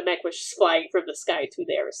the mech was just flying from the sky to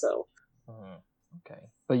there, so. Okay.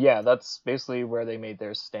 But yeah, that's basically where they made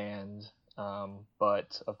their stand.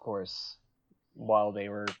 But, of course, while they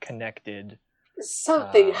were connected,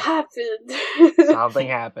 something happened. Something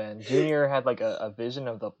happened. Junior had like a vision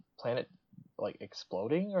of the planet like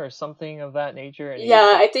exploding or something of that nature. And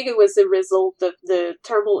I think it was the result of the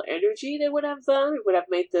thermal energy they would have done. It would have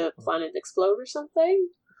made the planet explode or something.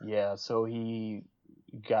 Yeah, so he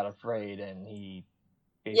got afraid and he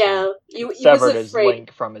Yeah, he was severed his afraid.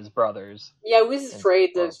 link from his brothers. Yeah, he was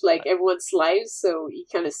afraid of like everyone's lives, so he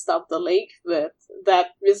kind of stopped the link. But that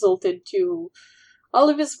resulted to all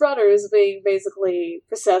of his brothers being basically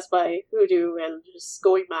possessed by voodoo and just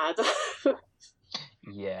going mad.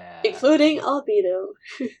 Yeah. Including Albedo.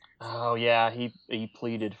 Oh yeah, he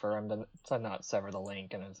pleaded for him to not sever the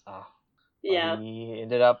link, and it's Yeah. he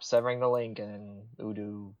ended up severing the link, and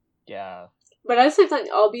Udo, yeah. But at the same time,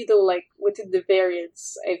 Albedo, like, within the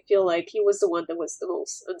variants, I feel like he was the one that was the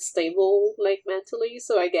most unstable, like, mentally,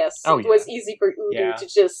 so I guess it was easy for Udo to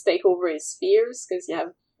just take over his fears, because you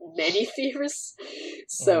have many fears.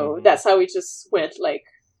 So that's how he just went, like,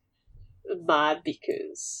 mad,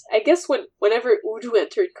 because I guess whenever Udo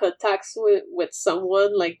entered contacts with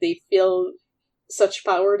someone, like, they feel such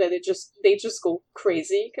power that they just go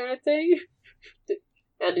crazy, kind of thing.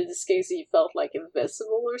 And in this case, he felt like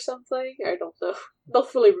invincible or something. I don't know. Don't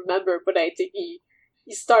fully remember, but I think he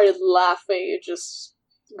started laughing and just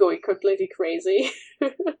going completely crazy.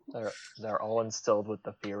 They're all instilled with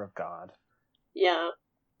the fear of God. Yeah.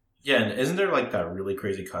 Yeah, and isn't there like that really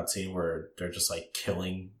crazy cutscene where they're just like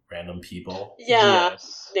killing random people? Yeah,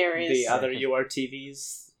 yes. There is. The other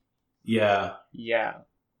URTVs? Yeah. Yeah.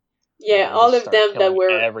 Yeah, all of them that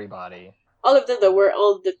were... everybody. All of them that were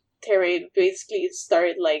on the terrain basically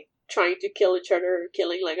started like trying to kill each other,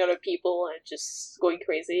 killing like other people, and just going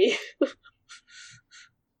crazy.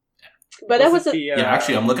 But that was actually, I'm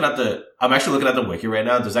actually looking at the wiki right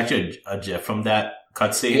now. There's actually a GIF from that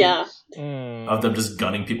cutscene. Yeah. Of them just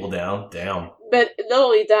gunning people down. Damn. But not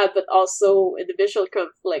only that, but also in the visual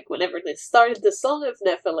conflict, whenever they started the Song of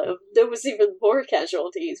Nephilim, there was even more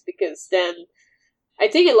casualties, because then I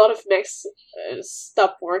think a lot of mechs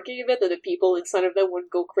stopped working a bit, and the people inside of them would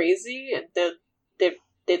go crazy, and then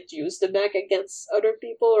they'd use the mech against other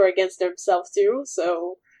people or against themselves too.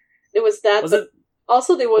 So there was that.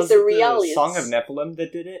 Also, there was the Realians. The Song of Nephilim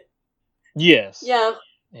that did it? Yes. Yeah.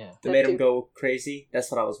 Yeah. That made him go crazy? That's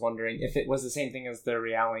what I was wondering. If it was the same thing as the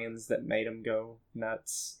Realians that made him go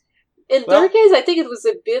nuts. In their case, I think it was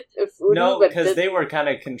a bit of voodoo. No, because they were kind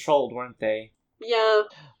of controlled, weren't they? Yeah.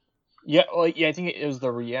 Yeah, well, yeah, I think it was the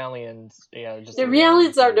Realians. Yeah, just the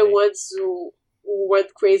Realians are the ones who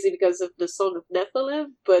went crazy because of the Song of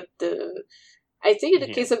Nephilim, but I think in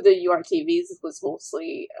the case of the URTVs, it was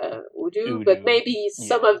mostly Udu, but maybe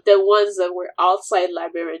some of the ones that were outside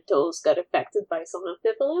Labyrinthos got affected by Song of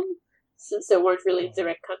Nephilim, since they weren't really in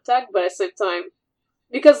direct contact, but at the same time,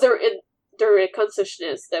 because they're in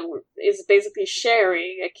consciousness that is basically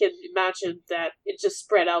sharing, I can imagine that it just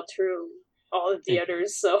spread out through all of the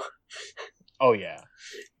others, so... Oh, yeah.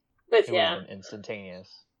 But it yeah.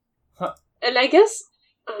 Instantaneous. Huh. And I guess,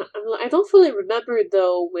 I don't fully remember,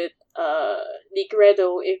 though, with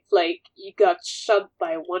Nigredo, if, like, he got shot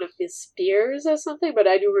by one of his spears or something, but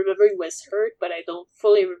I do remember he was hurt, but I don't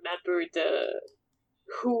fully remember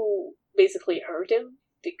who basically hurt him,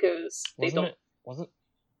 because Wasn't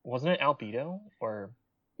it Albedo, or...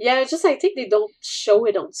 Yeah, I think they don't show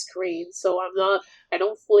it on screen, so I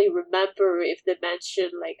don't fully remember if they mention,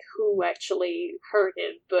 like, who actually hurt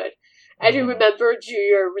him, but I do remember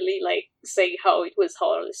Junior really, like, saying how it was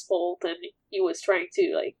Holler's fault, and he was trying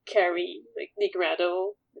to, like, carry, like,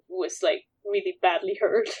 Nigredo, who was, like, really badly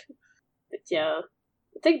hurt. But yeah,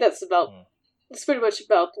 I think that's pretty much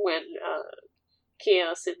about when,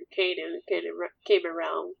 Chaos and Kaden came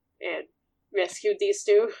around and rescued these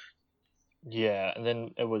two. Yeah, and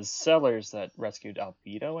then it was Sellers that rescued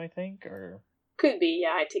Albedo, I think, or... Could be,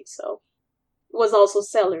 yeah, I think so. It was also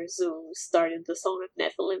Sellers who started the Song of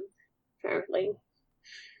Nephilim, apparently.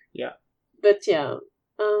 Yeah. But yeah,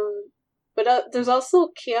 but there's also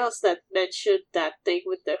Chaos that mentioned that thing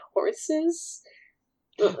with the horses.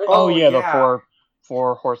 The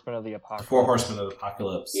four horsemen of the apocalypse. 4 horsemen of the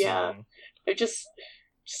apocalypse. Yeah, I'm just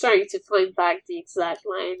trying to find back the exact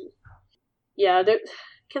line. Yeah,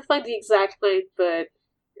 can't find the exact line, but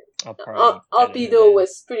Albedo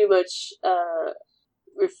was pretty much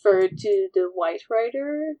referred to the White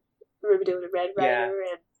Rider. Remember there was the Red Rider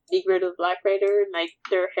and Negro the Black Rider, and like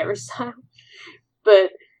their hairstyle.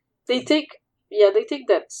 But they think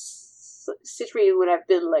that Citrian would have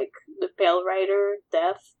been like the Pale Rider,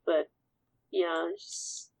 Death, but yeah,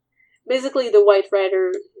 basically the White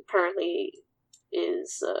Rider apparently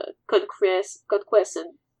is Conquest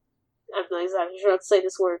and I'm not exactly sure how to say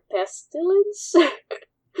this word, pestilence?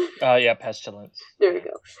 Yeah, pestilence. There we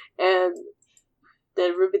go. And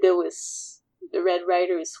then Rubido is, the Red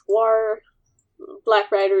Rider is war,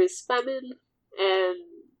 Black Rider is famine, and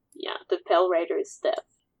yeah, the Pale Rider is death.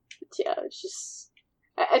 But yeah, it's just,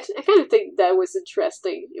 I kind of think that was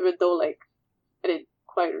interesting, even though like, I didn't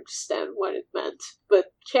quite understand what it meant. But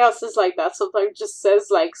Chaos is like that. Sometimes just says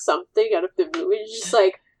like something out of the blue, and you're just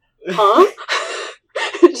like, huh?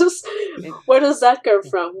 Just where does that come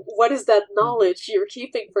from? What is that knowledge you're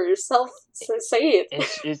keeping for yourself? So say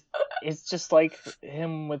it. It's just like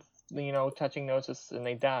him with touching noses and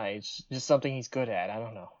they die. It's just something he's good at. I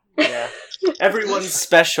don't know. Yeah, everyone's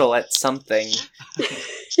special at something.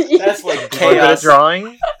 Yeah. That's what People are good at chaos.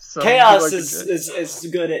 drawing. Some Chaos people are good. is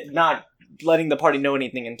good at not letting the party know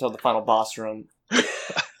anything until the final boss room.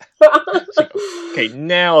 Okay,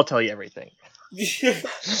 now I'll tell you everything.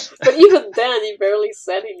 But even then, he barely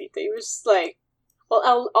said anything. He was just like,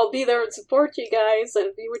 "Well, I'll be there and support you guys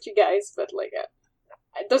and be with you guys." But like,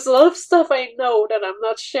 there's a lot of stuff I know that I'm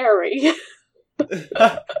not sharing.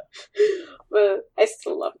 But I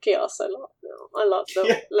still love Chaos. I love them.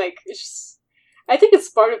 Yeah. Like, it's just, I think it's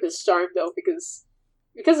part of his charm though, because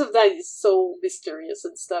of that he's so mysterious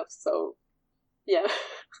and stuff. So, yeah.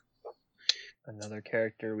 Another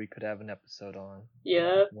character we could have an episode on.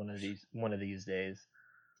 Yeah. One of these days.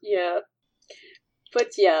 Yeah. But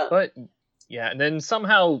yeah. But yeah, and then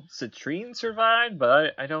somehow Citrine survived,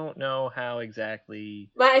 but I don't know how exactly.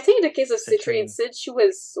 But I think in the case of Citrine. Citrine, since she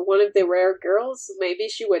was one of the rare girls, maybe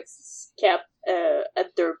she was kept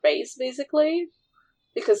at their base, basically,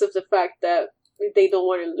 because of the fact that they don't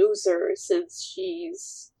want to lose her, since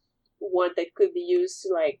she's one that could be used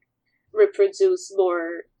to, like, reproduce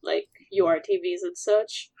more, like, URTVs and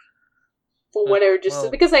such. For whatever,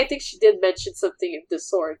 because I think she did mention something of the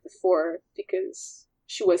sort before, because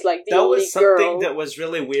she was, like, the only was something girl. that was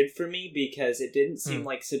really weird for me, because it didn't seem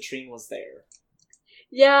like Citrine was there.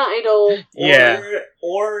 Yeah, I know. Yeah.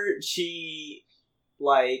 Or she,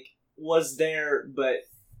 like, was there, but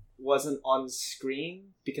wasn't on screen,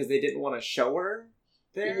 because they didn't want to show her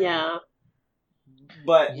there. Yeah.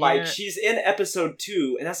 But, Yeah. like, she's in episode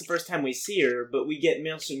 2, and that's the first time we see her, but we get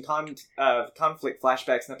Milton conflict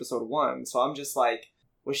flashbacks in episode 1, so I'm just like,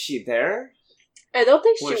 was she there? I don't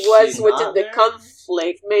think she Was was she within not the there?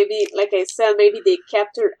 conflict. Maybe, like I said, maybe they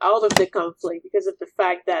kept her out of the conflict because of the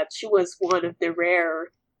fact that she was one of the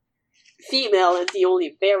rare female and the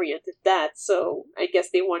only variant at that. So I guess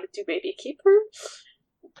they wanted to maybe keep her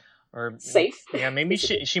Or safe. Yeah, maybe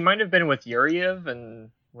she might have been with Yuriev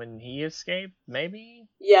and when he escaped, maybe?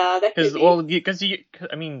 Yeah, that could Because be.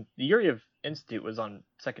 I mean, the Yuriev Institute was on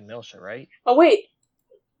Second Miltia, right? Oh wait.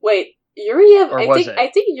 Yuriev. Or I was think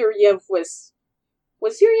it? Yuriev was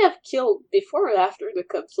Yuriev killed before or after the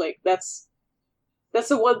conflict. That's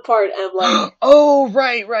the one part I'm like. Oh,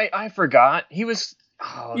 right. I forgot. He was.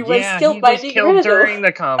 Oh, He was yeah, killed he by was killed Negredo. during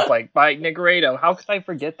the conflict by Negredo. How could I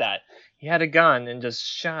forget that? He had a gun and just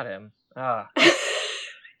shot him. Ah.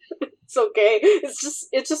 It's okay.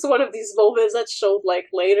 It's just one of these moments that showed like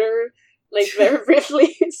later, like very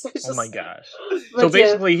briefly. So it's Oh just, my gosh. but So yeah,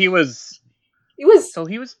 basically, he was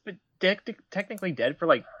technically dead for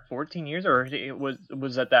like 14 years, or it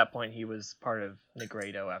was at that point he was part of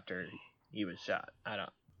Negredo after he was shot. I don't.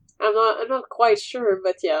 I'm not quite sure,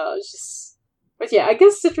 but yeah, it's just. But yeah, I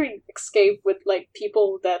guess Citrine escaped with like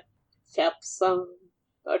people that kept some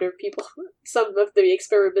other people, some of the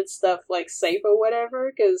experiment stuff like safe or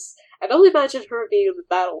whatever. Because I don't imagine her being on the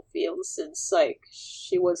battlefield, since like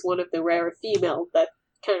she was one of the rare female that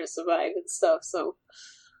kind of survived and stuff. So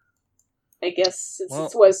I guess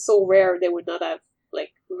since it was so rare, they would not have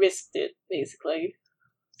like risked it, basically.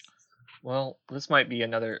 Well, this might be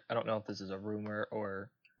another. I don't know if this is a rumor or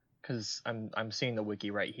because I'm seeing the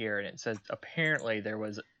wiki right here, and it says apparently there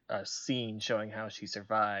was a scene showing how she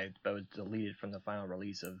survived, but was deleted from the final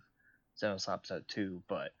release of Xenosaga Episode 2.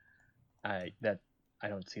 But I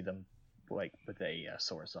don't see them like with a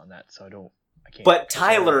source on that, so I can't. But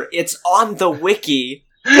Tyler, it's on the wiki.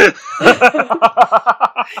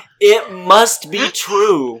 It must be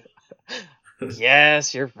true.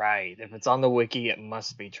 Yes, you're right. If it's on the wiki, it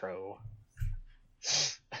must be true.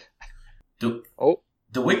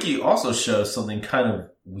 The wiki also shows something kind of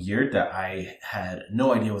weird that I had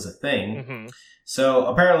no idea was a thing. Mm-hmm. So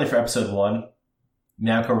apparently for episode 1,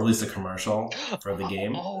 Namco released a commercial for the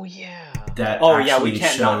game. Oh yeah. We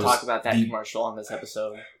can't not talk about that commercial on this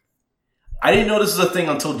episode. I didn't know this was a thing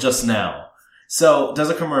until just now. So there's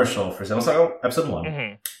a commercial for Xenosaga Episode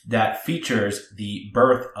 1 that features the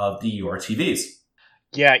birth of the URTVs.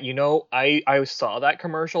 Yeah, I saw that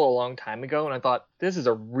commercial a long time ago, and I thought, this is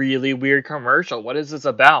a really weird commercial. What is this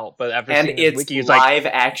about? But after seeing this wiki, it's live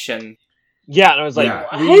action. Yeah, and I was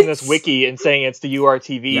like, reading this wiki and saying it's the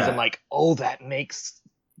URTVs, Yeah. I'm like, oh, that makes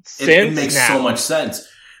sense It makes now. so much sense.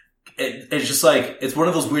 It's just like, it's one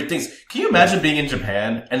of those weird things. Can you imagine being in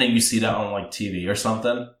Japan, and then you see that on like TV or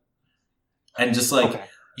something? And just like,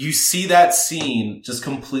 you see that scene just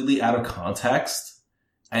completely out of context,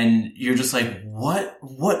 and you're just like, what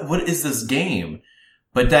is this game?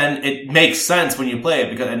 But then it makes sense when you play it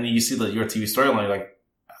because, and you see your TV storyline, you're like,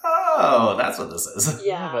 oh, that's what this is.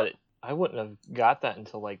 Yeah. But I wouldn't have got that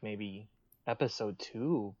until like maybe episode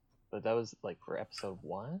 2, but that was like for episode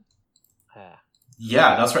 1.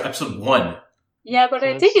 Yeah, that's for episode 1. Yeah, but So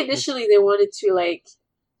I think it's- initially they wanted to like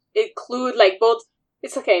include like both.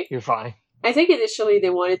 It's okay. You're fine. I think initially they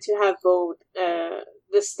wanted to have both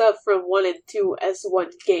the stuff from 1 and 2 as one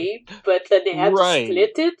game, but then they had Right. to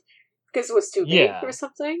split it because it was too big Yeah. or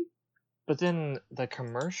something. But then the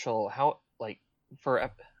commercial, how like for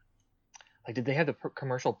like did they have the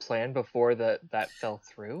commercial plan before that fell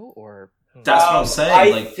through or? That's what I'm saying, I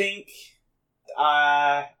like- think.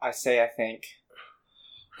 I think.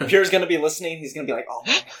 Pierre's gonna be listening. He's gonna be like, "Oh,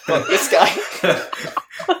 fuck this guy."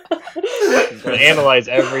 He's gonna analyze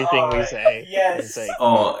everything we say. Yes. And say,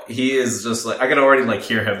 Oh, he is just like, I can already like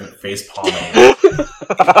hear him face palming.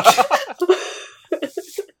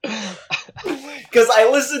 Because I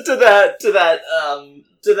listened to that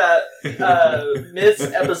Myths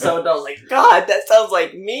episode, and I was like, God, that sounds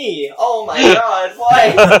like me. Oh my God,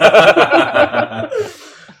 why?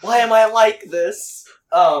 Why am I like this?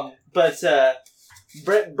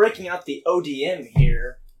 But breaking out the ODM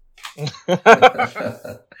here.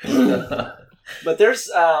 But there's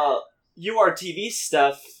URTV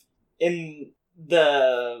stuff in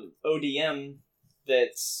the ODM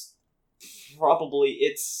that's probably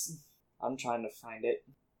I'm trying to find it.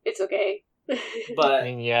 It's okay. I But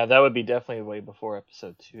mean, yeah, that would be definitely way before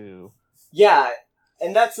episode 2. yeah,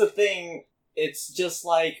 and that's the thing. It's just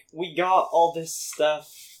like we got all this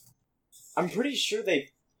stuff. I'm pretty sure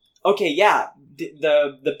okay, yeah,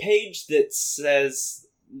 the page that says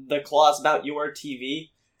the clause about URTV,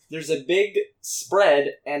 there's a big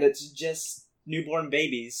spread, and it's just newborn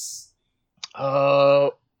babies.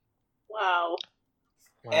 Oh. Wow.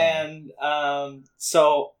 Wow. And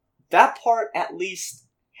so that part at least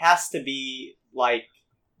has to be like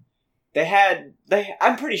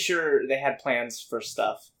I'm pretty sure they had plans for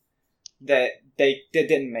stuff that they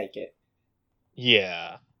didn't make it.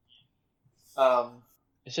 Yeah. Um,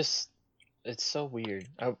 It's so weird.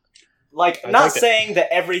 like I'd not like to- saying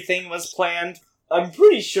that everything was planned. I'm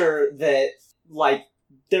pretty sure that like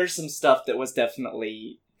there's some stuff that was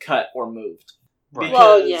definitely cut or moved. Right.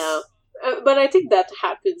 Well, Because- yeah. But I think that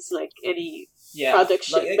happens like any Yeah,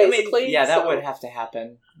 production, like, basically. yeah, that so- would have to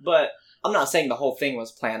happen. But I'm not saying the whole thing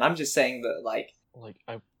was planned. I'm just saying that like Like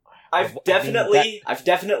I've I mean,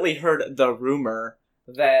 definitely heard the rumor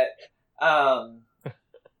that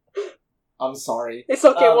I'm sorry. It's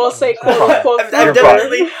okay, we'll say I've quote unquote. I've You're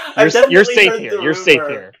definitely, I've you're definitely safe heard here. the You're safe rumor.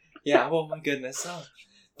 here. Yeah, oh my goodness. Oh.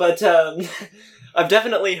 But I've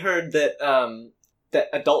definitely heard that that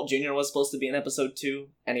Adult Junior was supposed to be in episode 2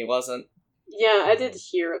 and he wasn't. Yeah, I did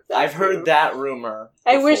hear of that. I've heard too. that rumor.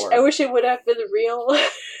 I before. wish it would have been real.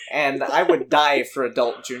 And I would die for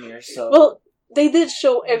Adult Junior. So Well, they did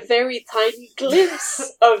show a very tiny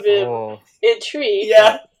glimpse of him Oh, in Tree.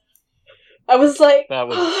 yeah, I was like, that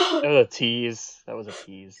was a tease. That was a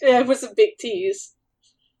tease. yeah, it was a big tease.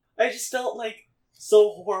 I just felt like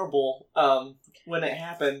so horrible when it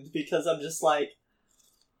happened because I'm just like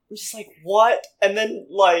what? And then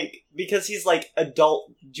like because he's like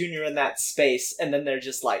Adult Junior in that space, and then they're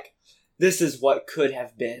just like, this is what could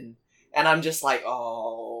have been, and I'm just like,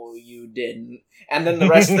 oh, you didn't. And then the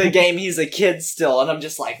rest of the game, he's a kid still, and I'm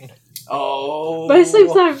just like, oh. But at the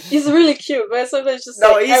same time, he's really cute. But sometimes just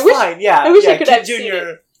no, like, he's I wish, fine. Yeah, I wish yeah, I could Kid have seen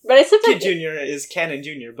Junior. But at the same Kid time, Junior is Canon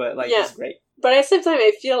Junior, but like Yeah. he's great. but at the same time,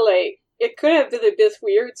 I feel like it could have been a bit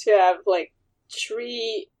weird to have like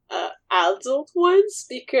 3 adult ones,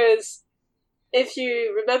 because if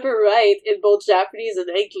you remember right, in both Japanese and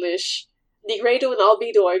English, Nigredo and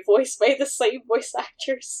Albedo are voiced by the same voice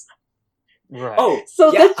actors. Right. Oh,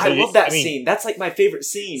 So yeah, then, I So love that I mean- scene. That's like my favorite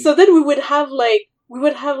scene. so then we would have like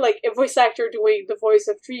a voice actor doing the voice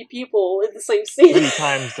of 3 people in the same scene. 3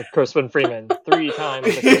 times the Crispin Freeman. 3 times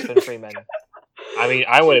the Crispin Freeman. I mean,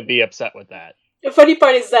 I wouldn't be upset with that. The funny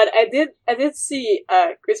part is that I did see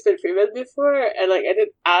Crispin Freeman before, and like I did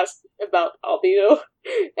ask about Albedo,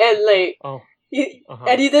 and like Oh. he Uh-huh.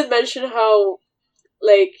 and he did mention how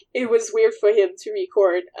like it was weird for him to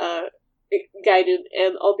record Gaiden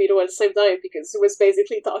and Albedo at the same time because he was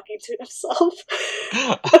basically talking to himself.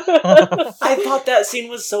 I thought that scene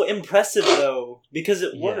was so impressive though because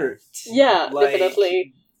it Yeah. worked. Yeah, Like-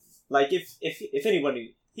 definitely. Like if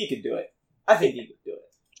anyone he could do it, I think he could do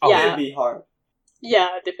it. Oh, Yeah. It'd be hard.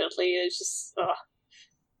 Yeah, definitely. It's just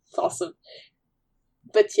it's awesome.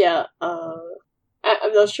 But yeah,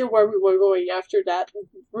 I'm not sure where we were going after that.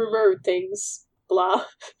 Rumor things, blah.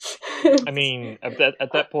 I mean, at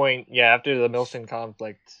that point, yeah, after the Milton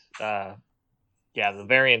conflict, the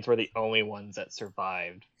variants were the only ones that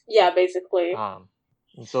survived. Yeah, basically. And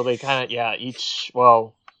so they kind of,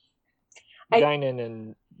 Guinan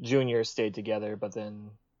and Junior stayed together, but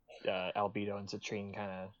then Albedo and Citrine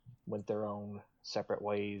kind of went their own separate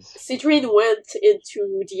ways. Citrine went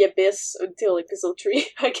into the abyss until episode 3,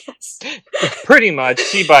 I guess. Pretty much,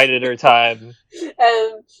 she bided her time.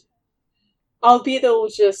 And Albedo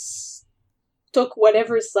just took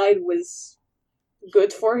whatever side was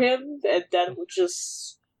good for him, and then would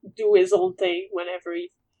just do his own thing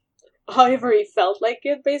however he felt like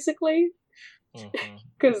it, basically.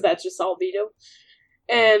 Because that's just Albedo.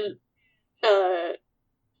 And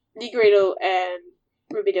Nigredo and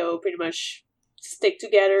Rubido pretty much stick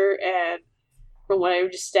together, and from what I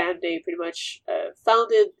understand, they pretty much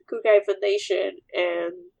founded Kukai Foundation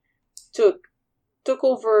and took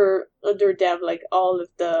over under them like all of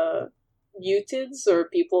the mutants or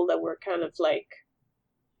people that were kind of like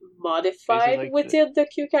modified like within the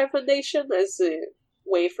Kukai Foundation as a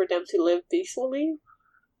way for them to live peacefully.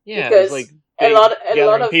 Yeah, because like a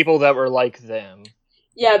lot of people that were like them.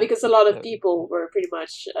 Yeah, because a lot of people were pretty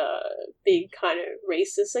much being kind of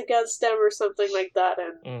racist against them or something like that,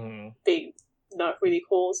 and being not really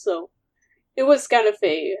cool. So it was kind of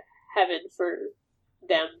a heaven for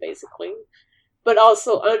them, basically. But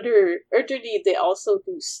also underneath, they also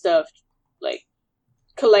do stuff like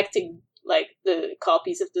collecting like the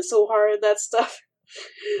copies of the Zohar and that stuff.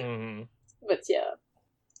 But yeah,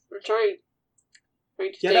 we're trying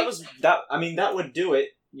to think. That would do it.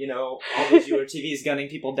 You know, all these URTVs gunning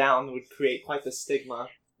people down would create quite the stigma.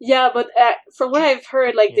 Yeah, but from what I've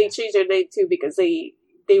heard, like they changed their name too because they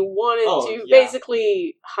wanted to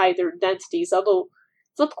basically hide their identities. Although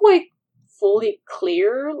it's not quite fully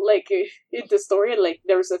clear, like in the story. Like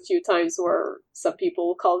there's a few times where some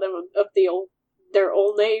people call them their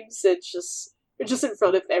old names. It's just in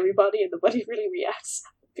front of everybody, and nobody really reacts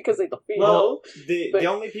because they don't really know. The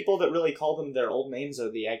only people that really call them their old names are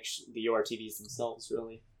the URTVs themselves,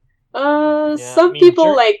 really. Some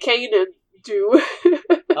people like Kanan do.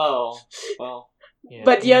 Oh, well. Yeah,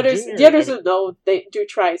 but the others who know, they do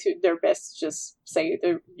try their best to just say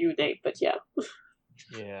their new name, but yeah.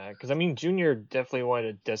 Yeah, because Junior definitely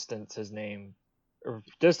wanted to distance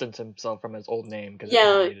himself from his old name because it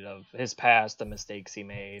reminded of his past, the mistakes he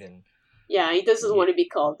made, and yeah, he doesn't want to be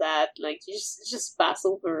called that. Like, he just pass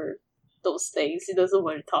over those things. He doesn't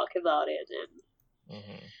want to talk about it, and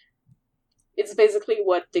it's basically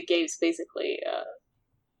what the games basically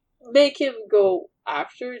make him go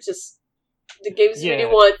after. Just the games really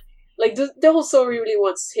want, like, the whole story really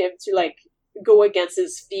wants him to like go against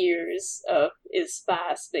his fears of his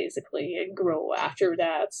past, basically, and grow after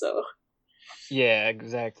that. So yeah,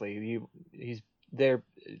 exactly. He's there,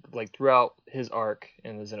 like, throughout his arc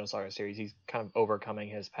in the Xenosaga series, he's kind of overcoming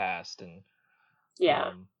his past and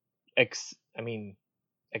accepting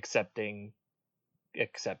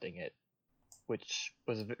it, which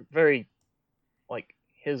was very, like,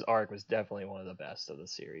 his arc was definitely one of the best of the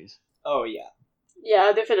series. Oh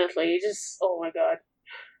yeah, definitely. Just oh my god.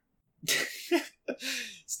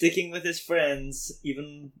 Sticking with his friends,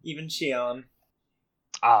 even Shion.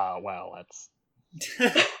 Well, that's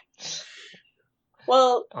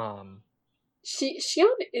well,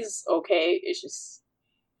 Shion is okay. It's just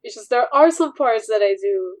there are some parts that I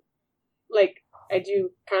do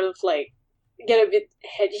kind of like get a bit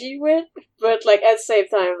hedgy with, but like at the same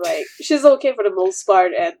time, like she's okay for the most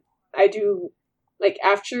part, and I do like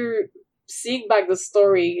after seeing back the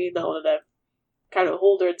story, you know, that I'm kind of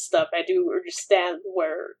older and stuff, I do understand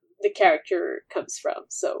where the character comes from.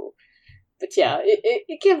 So, but yeah,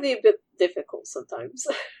 it can be a bit difficult sometimes.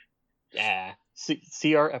 Yeah.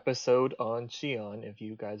 See our episode on Shion if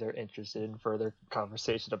you guys are interested in further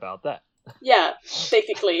conversation about that. Yeah,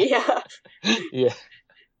 technically, yeah. Yeah.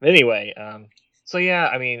 Anyway, so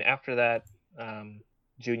yeah, after that,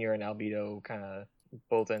 Junior and Albedo kind of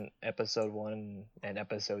both in episode 1 and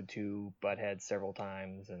episode 2 butt heads several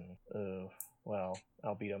times, and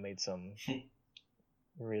Albedo made some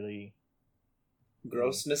really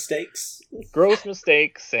gross mistakes. And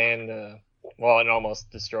it almost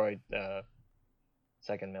destroyed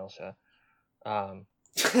second Milsha. I'm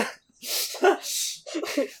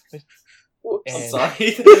And...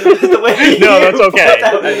 sorry. The way no, that's okay.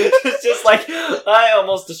 It's just like, I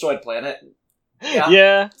almost destroyed Planet.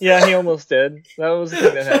 Yeah, he almost did. That was the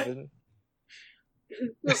thing that happened.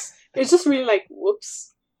 It's just really like,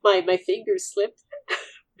 whoops, my finger slipped.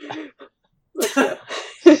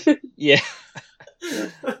 Yeah.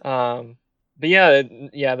 But yeah,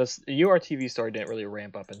 this URTV story didn't really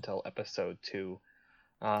ramp up until episode 2.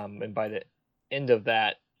 And by the end of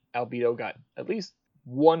that, Albedo got at least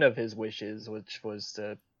one of his wishes, which was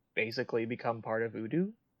to basically become part of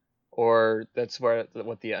Udu, or that's what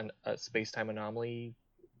the space-time anomaly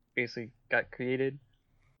basically got created.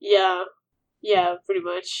 Yeah, pretty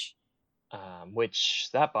much. Which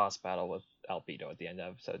that boss battle with Albedo at the end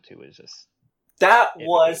of episode 2 is just... That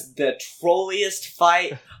was the trolliest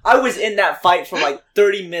fight. I was in that fight for like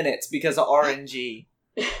 30 minutes because of RNG.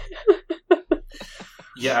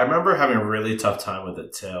 Yeah, I remember having a really tough time with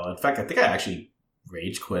it too. In fact, I think I actually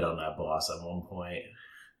rage quit on that boss at one point.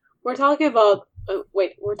 We're talking about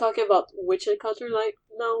we're talking about which encounter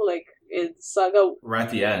now? Like in Saga... Right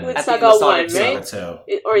at the end. With At Saga the end of 1, Saga right?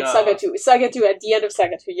 2. Or in Saga 2. Saga 2, at the end of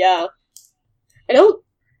Saga 2, yeah.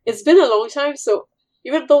 It's been a long time, so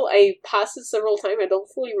even though I passed it several times, I don't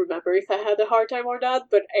fully remember if I had a hard time or not,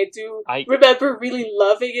 but I do remember really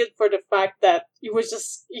loving it for the fact that he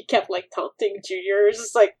kept like taunting Junior. It's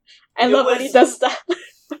just like, I love when he does that.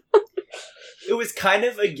 It was kind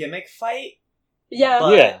of a gimmick fight.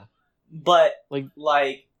 Yeah. But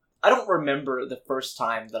like, I don't remember the first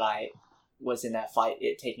time that I was in that fight,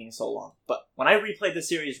 it taking so long. But when I replayed the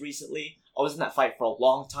series recently, I was in that fight for a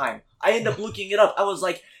long time. I ended up looking it up. I was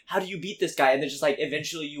like, how do you beat this guy? And they're just like,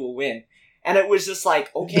 eventually you will win. And it was just like,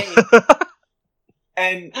 okay.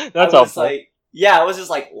 And that's I was helpful. like, yeah, I was just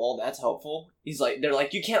like, well, that's helpful. They're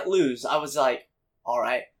like, you can't lose. I was like,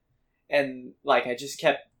 alright. And like,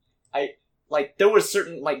 there were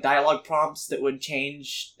certain like dialogue prompts that would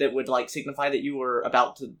change, that would like signify that you were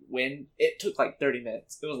about to win. It took like 30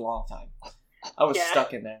 minutes. It was a long time. I was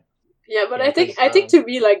stuck in there. Yeah, but I think to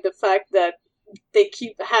me, like, the fact that they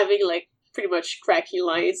keep having like pretty much cracky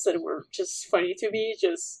lines that were just funny to me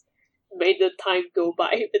just made the time go by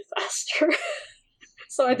a bit faster.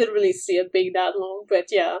 So I didn't really see it being that long, but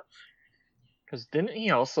yeah. Because didn't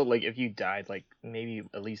he also, like, if you died, like, maybe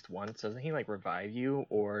at least once, doesn't he, like, revive you?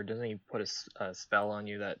 Or doesn't he put a spell on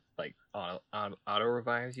you that, like,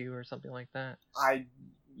 auto-revives you or something like that? I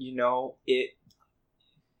don't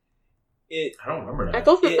remember that. I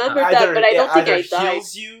don't remember that, but I don't think I died.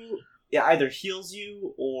 Either heals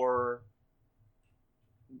you or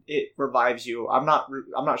it revives you. I'm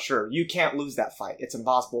not sure. You can't lose that fight. It's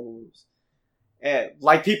impossible to lose. And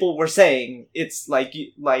like people were saying, it's like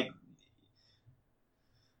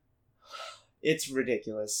it's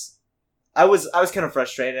ridiculous. I was kind of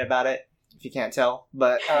frustrated about it, if you can't tell,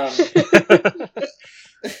 but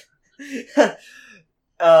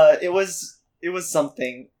it was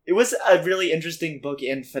something. It was a really interesting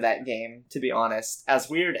bookend for that game, to be honest. As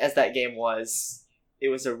weird as that game was, it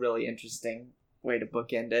was a really interesting way to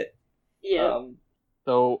bookend it. Yeah.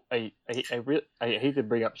 So I hate to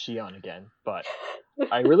bring up Shion again, but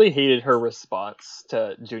I really hated her response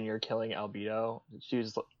to Junior killing Albedo. She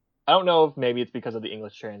was, I don't know if maybe it's because of the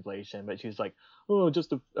English translation, but she was like, "Oh,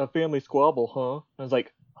 just a family squabble, huh?" I was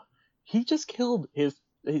like, he just killed his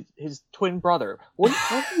twin brother. What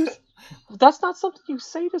you, that's not something you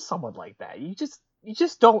say to someone like that. You just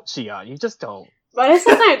don't, Shion. You just don't. But at the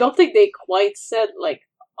same time, I don't think they quite said like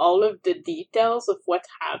all of the details of what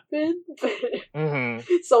happened.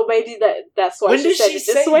 Mm-hmm. So maybe that's why when she said it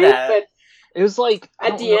this way. That? But it was like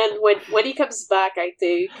at the end when he comes back, I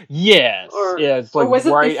think. Yes. It's like, or was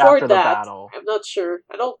it right before after that? The battle. I'm not sure.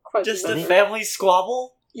 I don't quite just remember. A family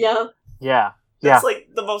squabble? Yeah. Yeah. That's like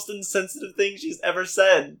the most insensitive thing she's ever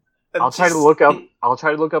said. I'll try to look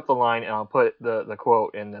up the line and I'll put the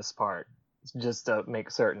quote in this part just to make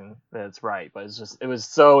certain that it's right. But it was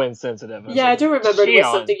so insensitive. Yeah, I do remember it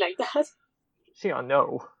was something like that. Shion,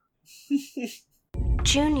 no.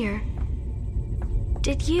 Junior,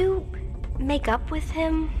 did you make up with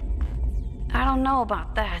him? I don't know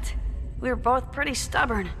about that. We were both pretty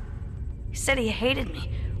stubborn. He said he hated me,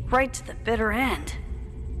 right to the bitter end.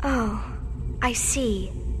 Oh, I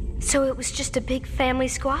see. So it was just a big family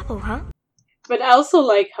squabble, huh? But I also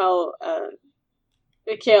like how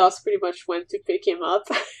Chaos pretty much went to pick him up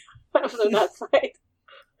after that fight.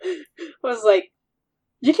 Was like,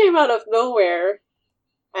 you came out of nowhere,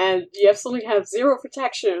 and you absolutely have zero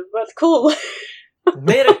protection, but cool.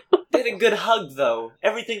 They had a good hug, though.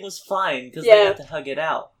 Everything was fine, because they had to hug it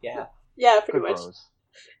out. Yeah. Yeah, pretty much.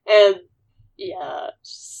 And, yeah,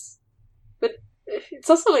 but it's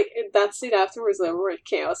also like, in that scene afterwards, where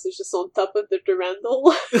Chaos is just on top of the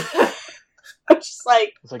Durandal. Just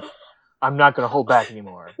like... It's like, I'm not going to hold back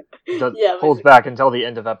anymore. Holds basically. Back until the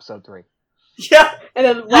end of episode 3. Yeah! And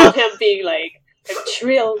then while him being like,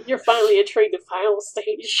 Trill, you're finally entering the final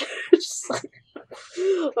stage. Just like,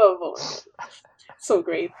 oh boy. So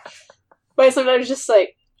great. But sometimes just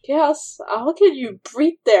like, Chaos, how can you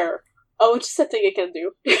breathe there? Oh, it's just a thing I can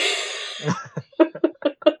do.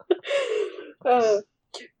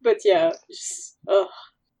 But yeah, just,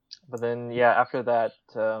 But then, yeah, after that,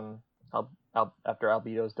 after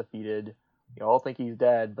Albedo's defeated, you all think he's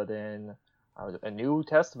dead, but then a new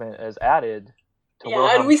testament is added to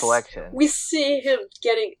Wilhelm's collection. We see him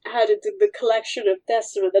getting added to the collection of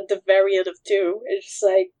testament at the very end of 2. It's just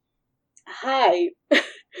like, hi.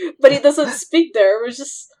 But he doesn't speak there. It's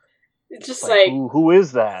just like who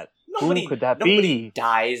is that? Nobody, who could that nobody be?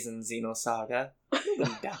 dies in Xenosaga.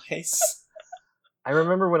 Nobody dies. I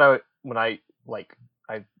remember when I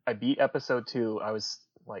beat episode 2. I was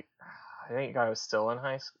like, I think I was still in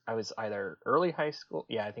high school. I was either early high school.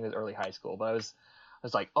 Yeah, I think it was early high school. But I was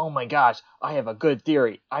like, oh my gosh, I have a good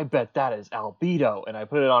theory. I bet that is Albedo. And I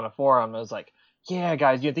put it on a forum. And I was like, yeah,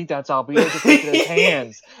 guys, you think that's Albedo? Just look at his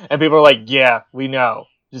hands. And people were like, yeah, we know.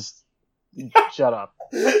 Just shut up.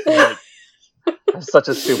 Like, I'm such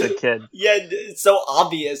a stupid kid. Yeah, it's so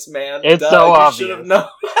obvious, man. It's so you obvious. should have known.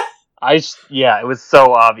 Yeah, it was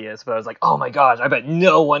so obvious. But I was like, oh my gosh, I bet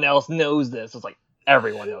no one else knows this. It's like,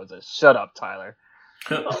 everyone knows this. Shut up, Tyler.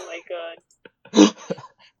 oh my god.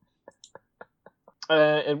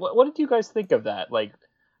 And what did you guys think of that? Like,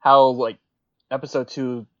 how, like, episode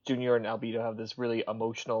 2, Junior and Albedo have this really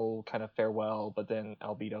emotional kind of farewell, but then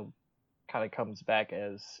Albedo kind of comes back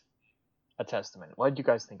as a testament. What did you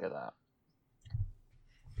guys think of that?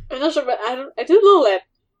 I'm not sure, but I do know that,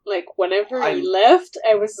 like, whenever he left,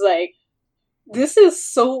 I was like, this is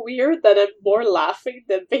so weird that I'm more laughing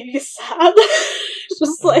than being sad.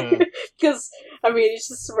 Just like, because, I mean, it's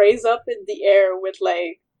just raised up in the air with,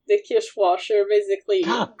 like, the dishwasher basically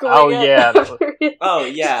going Oh,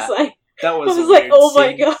 yeah. Like, that was I was like, oh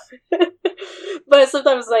my god. But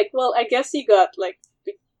sometimes, like, well, I guess he got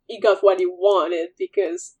what he wanted,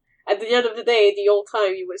 because at the end of the day, the whole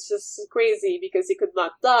time he was just crazy because he could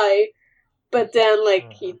not die. But then,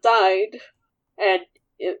 like, he died, and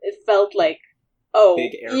it felt like, oh,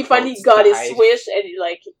 he finally got his wish, and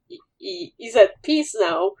he's at peace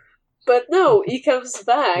now. But no, he comes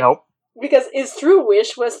back. Nope. Because his true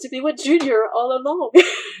wish was to be with Junior all along.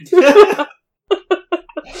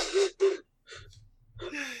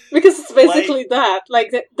 Because it's basically that.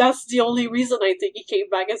 Like, that's the only reason I think he came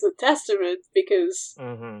back as a testament, because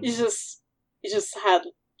he just had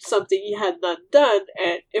something he had not done,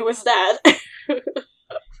 and it was that.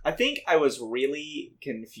 I think I was really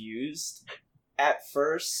confused at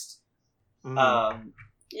first.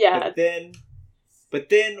 Yeah. But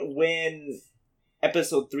then when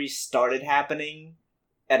episode 3 started happening,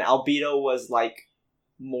 and Albedo was, like,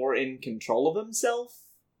 more in control of himself.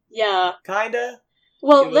 Yeah. Kinda.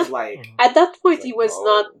 Well, at that point, he was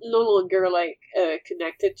no longer, like,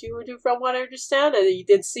 connected to Udo, from what I understand, and he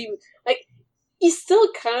did seem, like, he's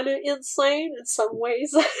still kind of insane in some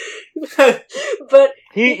ways. But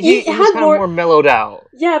he was kind of more mellowed out.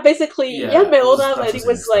 Yeah, basically, he had mellowed out, and he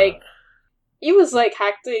was, like,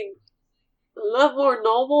 acting a lot more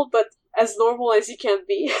normal, but as normal as he can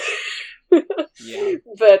be. Yeah.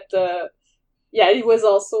 But, yeah, he was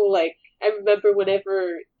also, like, I remember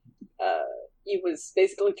whenever he was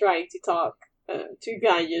basically trying to talk to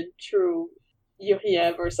Ganyan through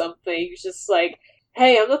Yuriev or something. He was just like,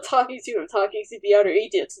 hey, I'm not talking to you, I'm talking to the other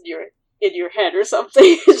idiots in your head or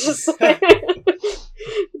something. It's just like,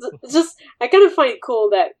 I kind of find it cool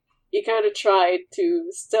that he kind of tried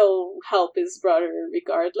to still help his brother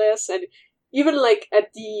regardless, and even like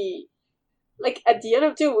at the end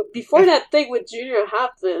of 2, before that thing with Junior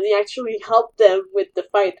happened, he actually helped them with the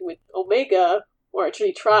fight with Omega, or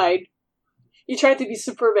actually tried. He tried to be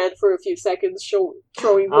Superman for a few seconds,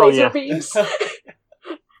 throwing laser beams,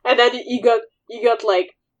 and then he got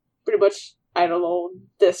like pretty much, I don't know,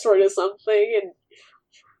 destroyed or something. And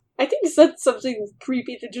I think he said something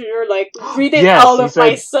creepy to Junior, like "read it out of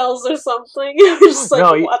my cells" or something. Just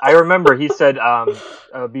like, I remember he said,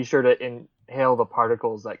 "Be sure to inhale the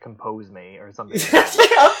particles that compose me," or something like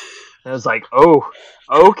that. And I was like, oh,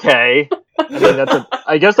 okay. I mean,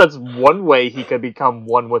 I guess that's one way he could become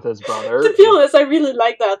one with his brother. To be honest, I really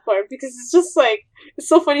like that part, because it's just like, it's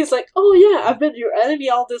so funny. It's like, oh yeah, I've been your enemy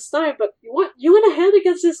all this time, but you went ahead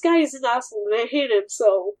against this guy. He's an asshole, and I hate him.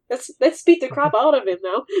 So let's beat the crap out of him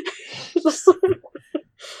now.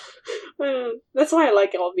 That's why I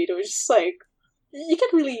like Albedo. It's just like, you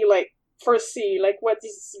can't really like foresee like what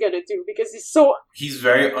he's gonna do, because he's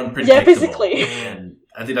very unpredictable. Yeah, basically. And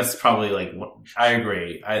I think that's probably like I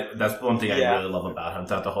agree. That's one thing I really love about him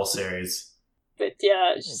throughout the whole series. But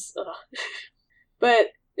yeah, it's just, but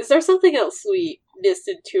is there something else we missed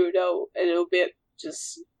in 2 though? A little bit,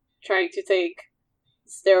 just trying to think.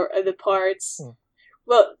 Is there other parts?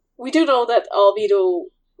 Well, we do know that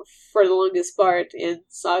Albedo, for the longest part in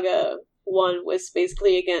Saga 1, was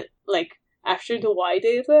basically again like after the Y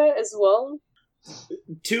data as well.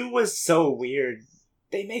 2 was so weird.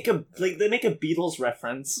 They make a Beatles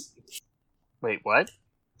reference. Wait, what?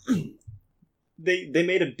 They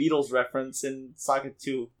made a Beatles reference in Saga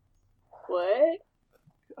 2. What?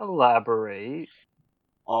 Elaborate.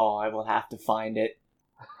 Oh, I will have to find it.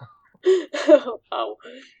 Wow.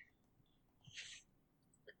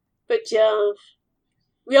 But yeah,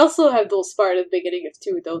 we also have those part at the beginning of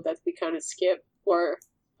 2 though that we kind of skip, where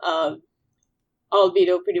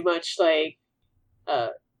Albedo pretty much like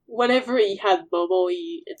whenever he had Momo,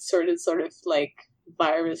 he inserted sort of like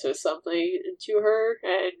virus or something into her,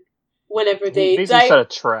 and whenever they basically set a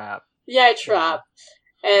trap. Yeah, a trap.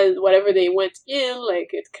 And whenever they went in,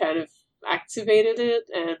 like, it kind of activated it,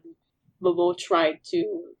 and Momo tried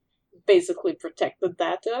to basically protect the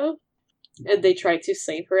data, and they tried to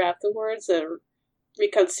save her afterwards and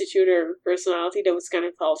reconstitute her personality that was kind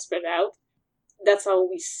of all spread out. That's how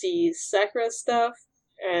we see Sakura stuff,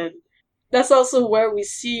 and that's also where we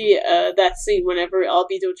see that scene whenever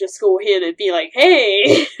Albedo just go in and be like,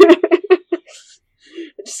 hey!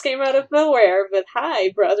 It just came out of nowhere, but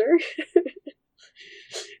hi, brother.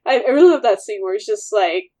 I really love that scene where it's just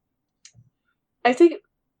like, I think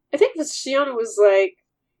Shion was like,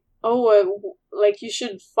 oh, like you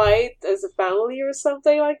should fight as a family or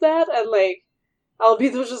something like that, and like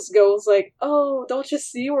Albedo just goes like, oh, don't you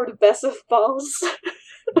see we're the best of pals?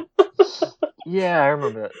 Yeah, I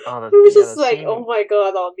remember that. Oh, It was just like, oh my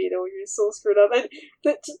god, Albedo, you're so screwed up. And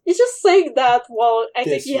he's just saying that while I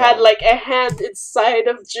think he had like a hand inside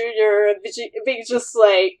of Junior, and being just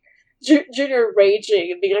like, Junior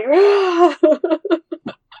raging and being like, ah!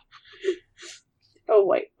 Oh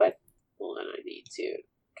wait, but hold on, I need to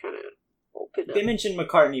kind of open up. They mentioned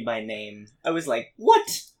McCartney by name. I was like,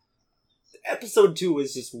 what? Episode 2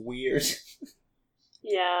 was just weird.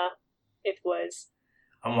 Yeah, it was.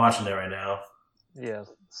 I'm watching it right now. Yeah,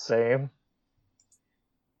 same.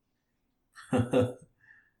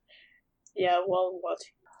 Yeah, well, what?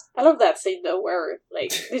 I love that scene though, where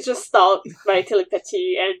like they just stop by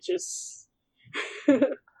telepathy and just. Gosh.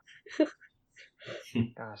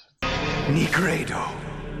 Nigredo.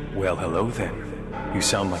 Well, hello then. You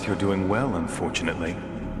sound like you're doing well, unfortunately.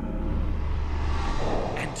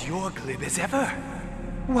 And you're glib as ever.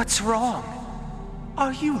 What's wrong?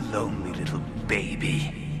 Are you lonely, little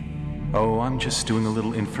baby? Oh, I'm just doing a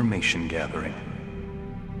little information gathering.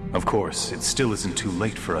 Of course, it still isn't too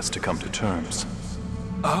late for us to come to terms.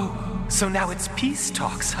 Oh, so now it's peace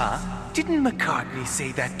talks, huh? Didn't McCartney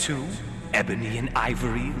say that too? Ebony and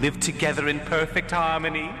Ivory live together in perfect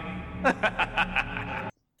harmony.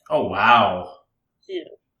 Oh, wow. Yeah.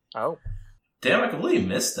 Oh. Damn, I completely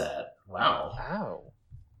missed that. Wow. Oh.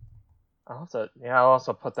 I'll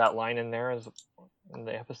also put that line in there as in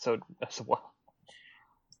the episode as well.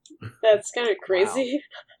 That's kind of crazy. Wow.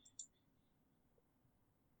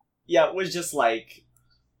 Yeah, it was just like,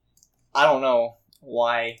 I don't know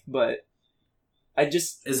why, but I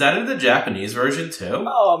just... Is that in the Japanese version too?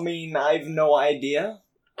 Oh, I mean, I have no idea.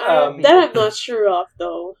 That I'm not sure of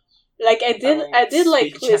though. Like I did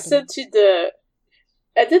like listen to the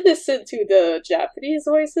Japanese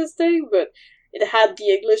voices thing, but it had the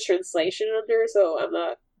English translation under, so I'm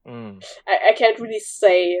not. I can't really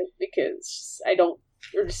say because I don't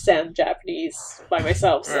understand Japanese by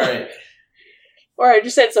myself. So. Right. Or I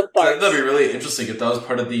understand some parts. That'd be really interesting if that was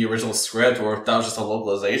part of the original script, or if that was just a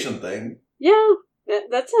localization thing. Yeah,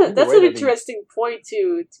 that's an interesting point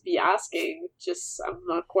to be asking. Just I'm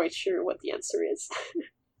not quite sure what the answer is.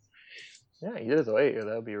 Yeah, either way,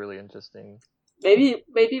 that would be really interesting. Maybe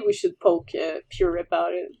we should poke Pure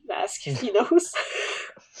about it and ask if he knows.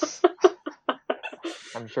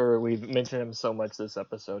 I'm sure we've mentioned him so much this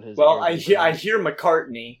episode. I hear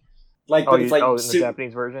McCartney, like in like the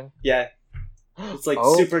Japanese version. Yeah, it's like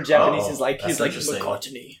super Japanese. He's like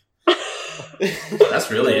McCartney. That's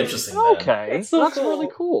really interesting. Okay, that's so that's cool. really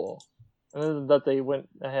cool. That they went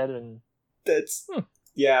ahead and that's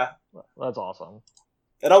that's awesome.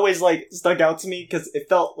 It always like stuck out to me because it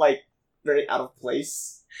felt like very out of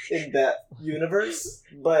place in that universe,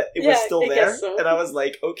 but it was still there, so. And I was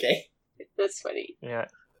like, okay, that's funny. Yeah,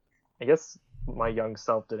 I guess my young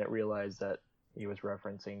self didn't realize that he was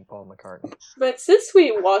referencing Paul McCartney. But since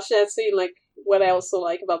we watched that scene, like what I also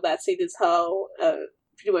like about that scene is how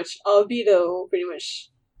pretty much Albedo pretty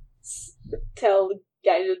much tell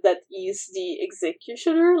Gaiden that he's the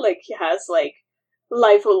executioner, like he has like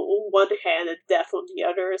life on one hand and death on the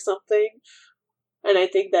other or something. And I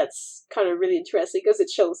think that's kind of really interesting because it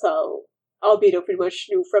shows how Albedo pretty much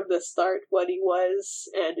knew from the start what he was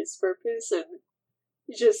and his purpose, and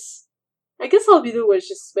he just, I guess Albedo was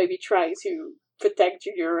just maybe trying to protect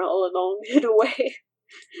Junior all along in a way.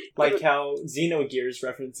 Like how Xenogears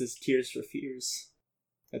references Tears for Fears.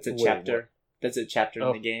 That's a chapter. What? That's a chapter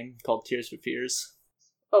in the game called Tears for Fears.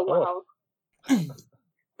 Oh wow!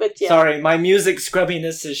 But yeah. Sorry, my music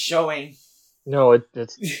scrubbiness is showing. No, it's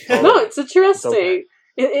no, it's interesting.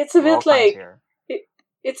 It's, okay. It's a bit like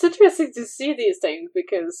it's interesting to see these things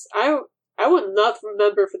because I would not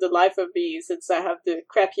remember for the life of me since I have the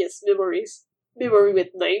crappiest memory with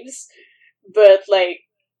names. But like,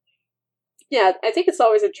 yeah, I think it's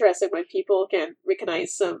always interesting when people can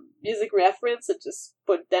recognize some music reference and just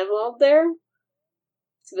put them out there.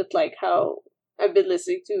 It's a bit like how I've been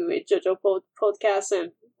listening to a JoJo podcast,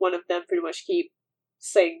 and one of them pretty much keep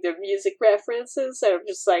saying their music references, and I'm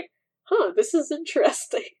just like, huh, this is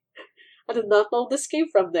interesting. I did not know this came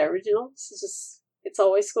from the original. It's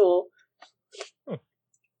always cool.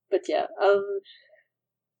 But yeah,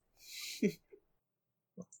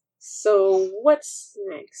 so what's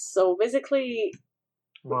next? So basically,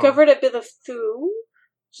 we covered a bit of Thu,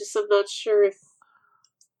 just I'm not sure if...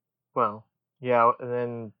 Well, yeah, and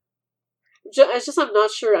then... I'm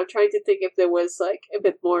not sure. I'm trying to think if there was like a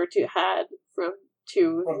bit more to add from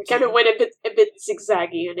Thu. We kind of went a bit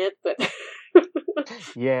zigzaggy in it, but...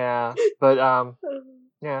 yeah, but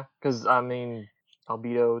yeah, because I mean,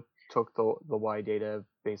 Albedo took the Y data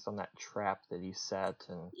based on that trap that he set,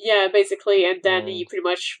 and yeah, basically, and then he pretty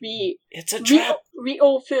much it's a trap.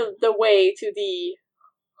 Reopened the way to the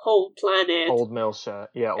whole planet, Old Miltia,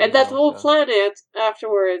 yeah, and that whole planet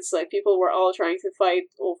afterwards, like people were all trying to fight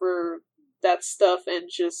over that stuff, and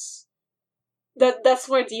just that's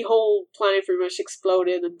where the whole planet pretty much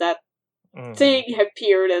exploded, and that thing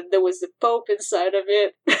appeared, and there was the Pope inside of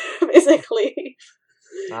it, basically.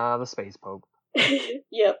 The Space Pope.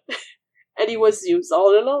 Yep. And he was Zeus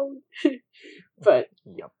all along. But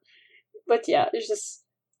yep. But yeah, it's just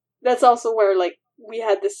that's also where like we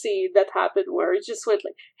had the scene that happened where it just went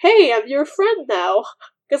like, "Hey, I'm your friend now,"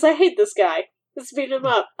 because I hate this guy. Let's beat him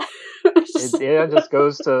up. It just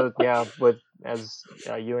goes to with as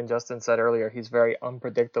you and Justin said earlier, he's very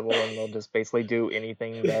unpredictable, and they'll just basically do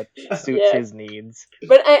anything that suits his needs.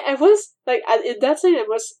 But I was like, in that scene, I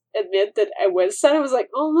must admit that I was sad. I was like,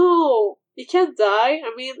 "Oh no, he can't die."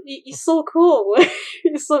 I mean, he's so cool.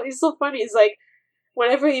 he's so funny. He's like,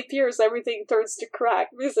 whenever he appears, everything turns to crack,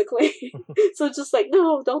 basically. So it's just like,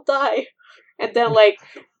 no, don't die. And then like,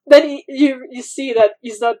 then you see that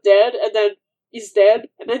he's not dead, and then he's dead,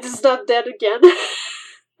 and then he's not dead again.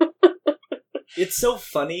 It's so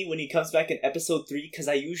funny when he comes back in episode 3, because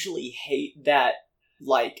I usually hate that,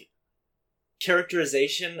 like,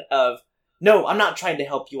 characterization of, no, I'm not trying to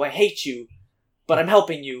help you, I hate you, but I'm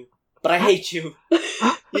helping you, but I hate you.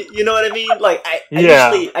 You know what I mean? Like, I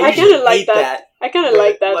usually hate that. I kind of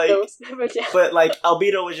like that, though. But, yeah. But, like,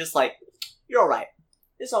 Albedo was just like, you're alright.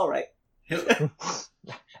 It's alright.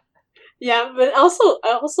 Yeah, but also,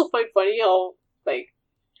 I also find funny how, like,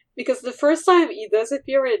 because the first time he does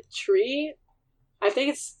appear in 3, I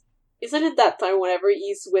think isn't it that time whenever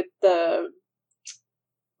he's with the,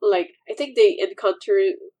 like, I think they encounter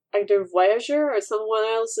either Voyager or someone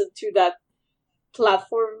else into that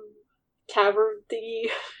platform cavern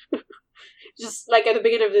thingy. Just like at the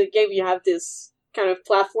beginning of the game, you have this kind of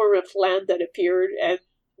platform of land that appeared, and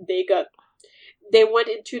they went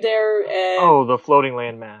into there. And the floating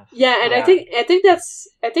land mass. Yeah, and I think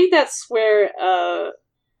that's where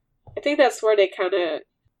they kind of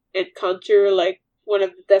encounter like one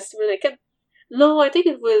of the Testament. I think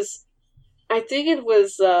it was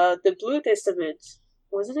the Blue Testament,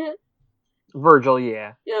 wasn't it? Virgil,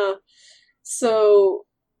 yeah. Yeah. So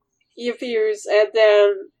he appears, and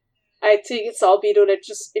then I think it's Albedo that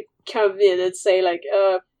just come in and say like,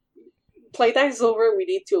 playtime's over, we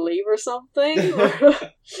need to leave or something.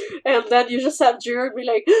 And then you just have Jared be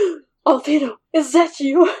like, Albedo, is that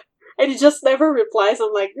you? And he just never replies.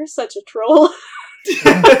 I'm like, you're such a troll.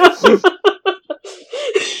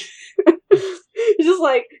 You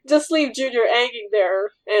just leave Junior hanging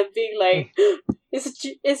there and being like, is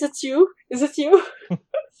it you?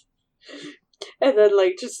 And then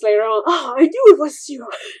like just later on, I knew it was you.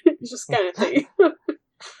 Just kind of thing.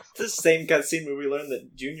 It's the same cutscene where we learn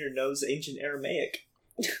that Junior knows ancient Aramaic.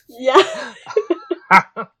 Yeah.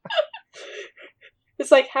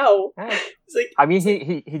 It's like, how? It's like, I mean,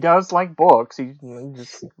 he does like books. He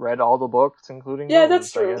just read all the books, including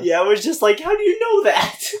that's true. Yeah, I was just like, how do you know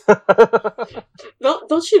that?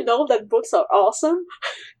 Don't you know that books are awesome?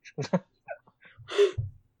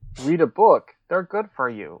 Read a book. They're good for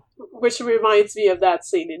you. Which reminds me of that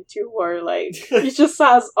scene in 2 where, like, he just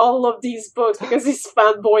has all of these books because he's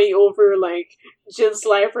fanboying over, like, Jin's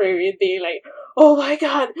library and being like, oh my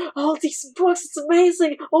god, all these books, it's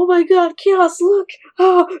amazing. Oh my god, Chaos, look.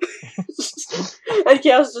 Oh. And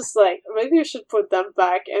Chaos just like, maybe you should put them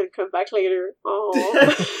back and come back later. Oh.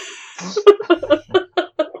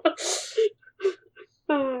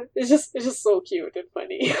 It's just so cute and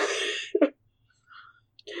funny.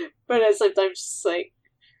 But at the same time, just like,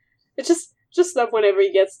 it's just love whenever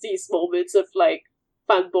he gets these moments of like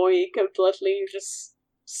fanboying completely, just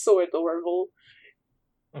so adorable.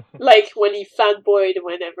 Like when he fanboyed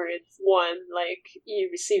whenever it's won, like he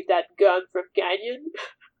received that gun from Canyon.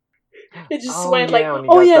 It just went like,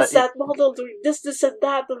 oh yes, that model doing this, and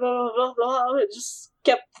that, blah blah blah blah. It just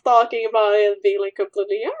kept talking about it and being like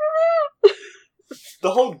completely.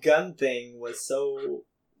 The whole gun thing was so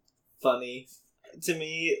funny to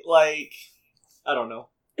me. Like, I don't know.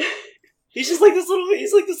 He's just like this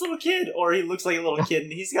little kid, or he looks like a little kid,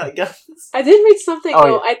 and he's got guns. I did read something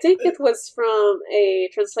though. Yeah. I think it was from a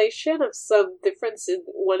translation of some difference in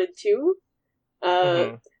 1 and 2.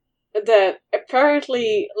 That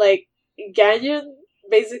apparently, like, Gagnon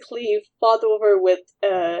basically fought over with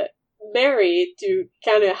Mary to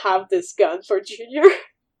kind of have this gun for Junior,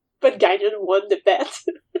 but Gagnon won the bet.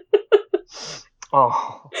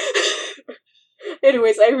 Oh.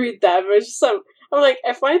 Anyways, I read that, but it's just I'm like,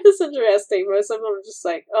 I find this interesting, but sometimes I'm just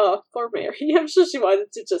like, oh, poor Mary. I'm sure she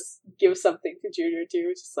wanted to just give something to Junior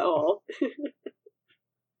too, just oh.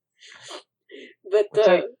 But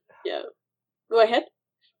yeah, go ahead.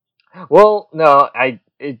 Well, no,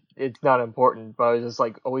 it's not important, but I was just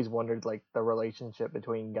like always wondered like the relationship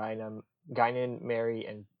between Guinan, Mary,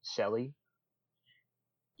 and Shelley.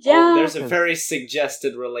 Yeah, there's a very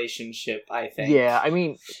suggested relationship, I think. Yeah, I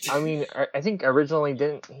mean, I think originally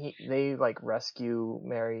they like rescue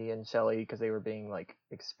Mary and Shelley because they were being like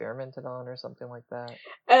experimented on or something like that.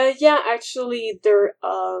 Yeah, actually, they're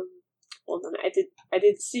hold on, I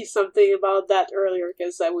did see something about that earlier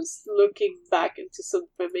because I was looking back into some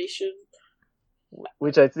information.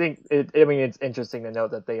 Which I think, it's interesting to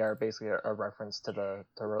note that they are basically a reference to the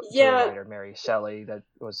writer Mary Shelley that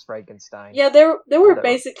was Frankenstein. Yeah, there were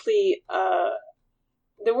basically some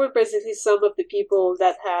of the people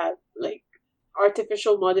that had like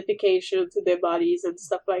artificial modification to their bodies and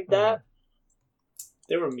stuff like that.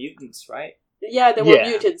 They were mutants, right? Yeah, they were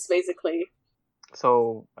mutants basically.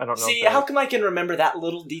 So I don't know. See, how come I can remember that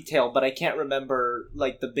little detail, but I can't remember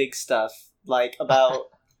like the big stuff, like about.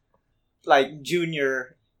 Like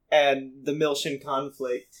Junior and the Miltian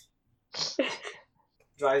conflict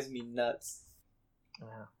drives me nuts.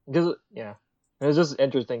 Yeah, it was just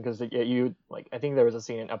interesting because you like I think there was a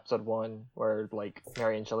scene in episode 1 where like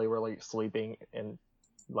Mary and Shelley were like sleeping in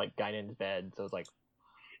like Guinan's bed, so it's like.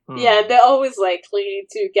 Yeah, they're always like clinging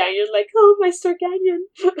to Gagnon, like, oh, Master Gagnon.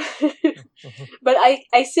 But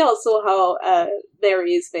I see also how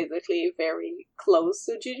Mary is basically very close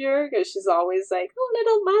to Junior because she's always like, oh,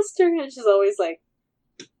 little master, and she's always like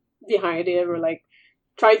behind him or like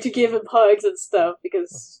trying to give him hugs and stuff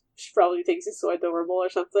because she probably thinks he's so adorable or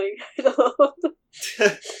something.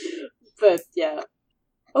 But yeah.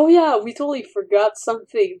 Oh yeah, we totally forgot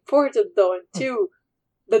something important though, and two,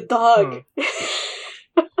 the dog.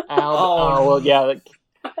 Right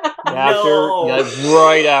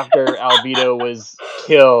after Albedo was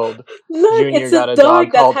killed, Junior got a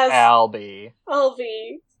dog called Albie.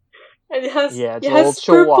 Albie. And it has,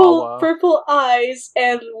 purple eyes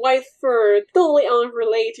and white fur, totally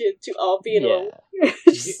unrelated to Albedo. Yeah.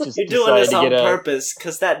 You're doing this on purpose,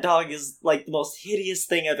 because that dog is like the most hideous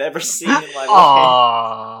thing I've ever seen in my life.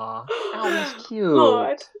 Aww, Albie's cute. Oh,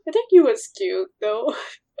 I think he was cute, though.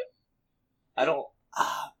 I don't...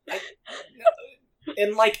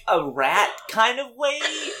 in like a rat kind of way,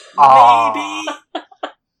 maybe.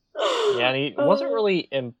 Yeah, and he wasn't really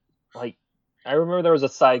in like. I remember there was a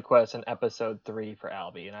side quest in episode 3 for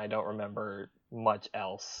Albie, and I don't remember much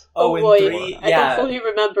else. Oh boy, 3, I don't fully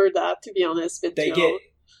remember that, to be honest. But they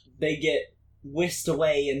get whisked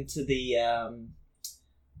away into the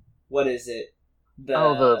what is it?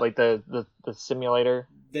 The simulator.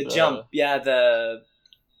 The jump,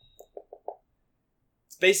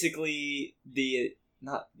 basically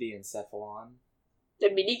not the Encephalon. The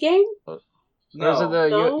minigame? No. Is it the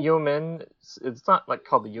UMN? It's not like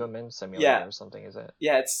called the UMN simulator or something, is it?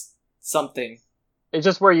 Yeah, it's something. It's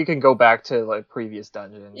just where you can go back to like previous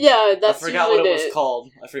dungeons. Yeah, that's I forgot what it was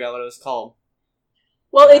called.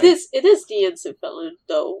 Well, it is the Encephalon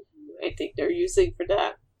though. I think they're using for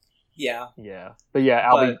that. Yeah. Yeah. But yeah,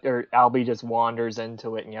 Albie just wanders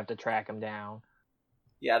into it and you have to track him down.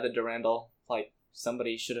 Yeah, the Durandal, like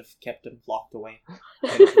somebody should have kept him locked away in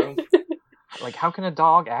his room. Like, how can a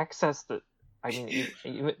dog access the... I mean,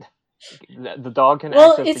 The dog can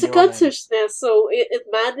Well, access it's the a human. consciousness, so it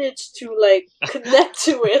managed to, like, connect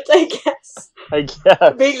to it, I guess. I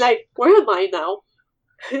guess. Being like, where am I now?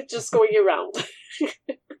 Just going around.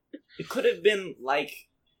 It could have been like,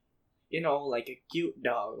 like a cute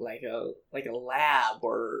dog, like a lab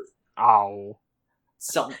or Ow.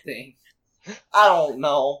 something. I don't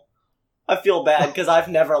know. I feel bad because I've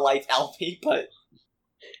never liked Alfie, but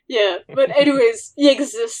Yeah, but anyways, he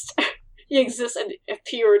exists. He exists and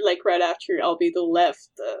appeared, like, right after Albedo left.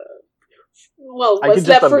 Was just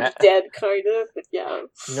left for dead, kind of, but yeah.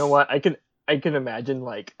 You know what? I can imagine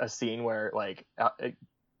like a scene where like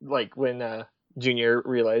when Junior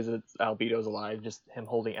realizes Albedo's alive, just him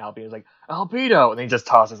holding Albedo, is like Albedo, and he just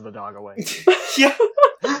tosses the dog away. yeah,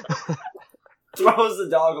 throws the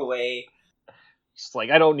dog away. Just like,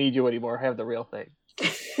 I don't need you anymore. I have the real thing.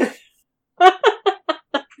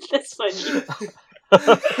 That's funny.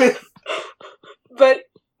 But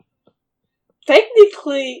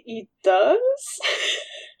technically, he does.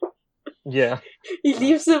 Yeah. He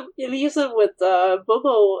leaves him with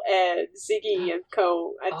Momo and Ziggy and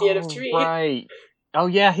Co. at the end of 3. Right. Oh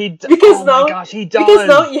yeah, Because now, my gosh, he does. Because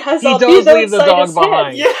now he has does Albedo leave the inside dog his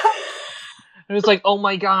behind. head. Yeah. And it's like, oh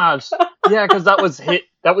my gosh. Yeah, because that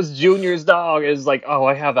was Junior's dog. Is like, oh,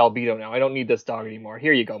 I have Albedo now. I don't need this dog anymore.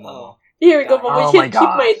 Here you go, Momo. Oh. Here we go, Momo. Oh You my can keep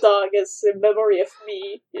my gosh. dog as a memory of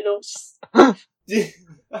me.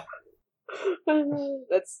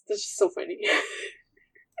 That's just so funny.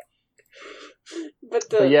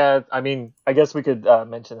 But yeah, I mean, I guess we could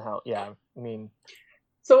mention how. Yeah, I mean.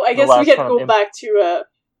 So I the guess last we can kind of go back to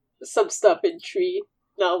some stuff in 3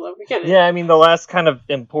 now. We can. Yeah, I mean, the last kind of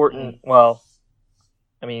important. Well,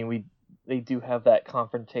 I mean, they do have that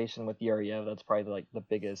confrontation with Yuriev. That's probably like the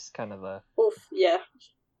biggest kind of a. Oof, yeah.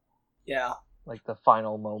 Yeah. Like the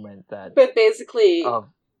final moment that. But basically, Of,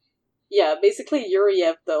 basically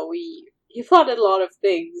Yuriev though he thought a lot of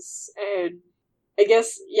things, and I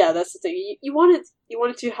guess that's the thing. You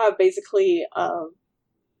wanted to have basically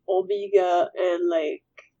Omega and like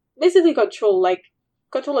basically control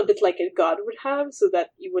a bit like a god would have, so that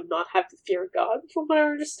you would not have to fear God, from what I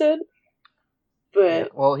understood. But yeah,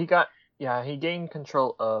 well, he gained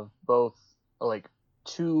control of both, like,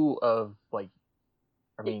 2 of, like,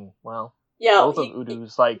 I mean, well, both of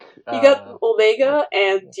Udu's, like... You got Omega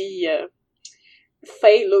and the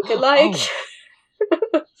Faye lookalike.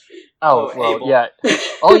 Oh, well, Abel. yeah.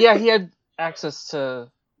 Oh, yeah, he had access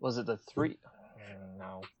to... Was it the 3...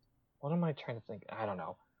 No. What am I trying to think? I don't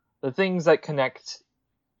know. The things that connect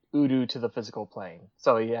Udu to the physical plane.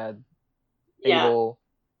 So he had Abel...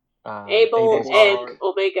 Abel and Arc.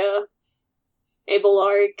 Omega, Abel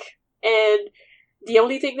Arc, and the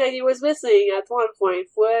only thing that he was missing at one point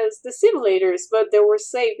was the simulators, but they were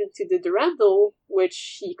saved into the Durandal,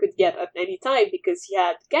 which he could get at any time because he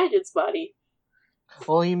had Ganyon's body.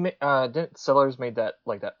 Well, didn't Sellers made that,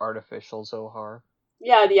 like, that artificial Zohar?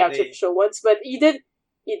 Yeah, the artificial ones, but he did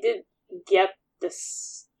get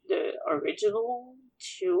the original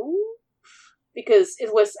too, because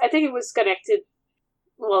I think it was connected.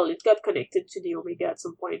 Well, it got connected to the Omega at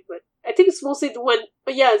some point, but I think it's mostly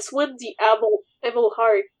it's when the Abel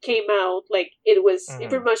Heart came out, like, it was it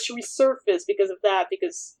pretty much resurfaced because of that,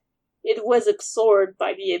 because it was absorbed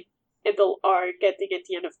by the Abel Heart getting at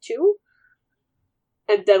the end of 2.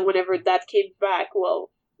 And then whenever that came back,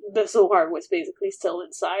 well, the Zohar was basically still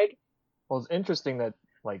inside. Well, it's interesting that,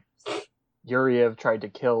 like, Yuriev tried to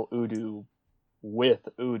kill Udu with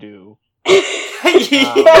Udu.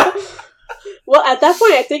 Yeah. Well, at that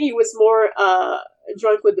point, I think he was more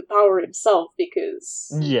drunk with the power himself, because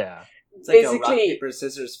Yeah. It's like basically a rock, paper,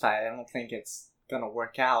 scissors fight. I don't think it's gonna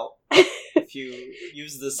work out if you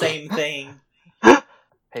use the same thing.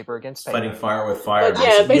 Paper against paper. Fighting fire with fire. But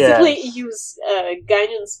yeah, basically Yes. he used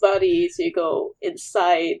Ganyon's body to go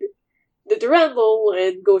inside the Durandal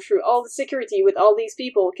and go through all the security with all these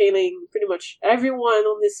people, killing pretty much everyone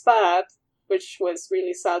on this path, which was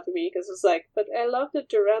really sad to me, because it was like, but I love the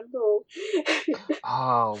Durandal.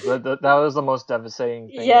 Oh, that was the most devastating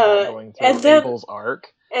thing Yeah, about going through and then- Abel's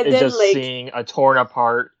arc. And Is then, just like, seeing a torn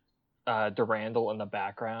apart Durandal in the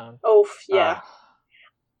background. oh, yeah.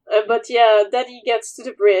 But yeah, then he gets to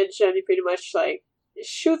the bridge and he pretty much, like,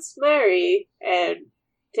 shoots Mary and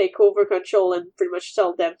take over control and pretty much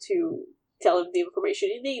tell him the information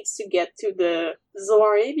he needs to get to the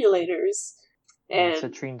Zohar emulators. And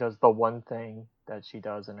And Citrine does the one thing that she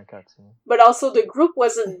does in a cutscene. but also the group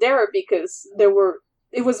wasn't there because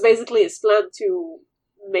it was basically his plan to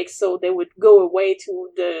make so they would go away to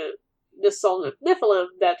the Song of Nephilim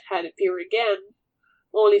that had appeared again,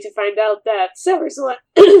 only to find out that Sellers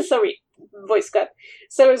was sorry, voice cut.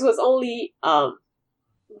 Sellers was only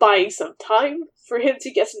buying some time for him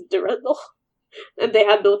to get to Durandal, and they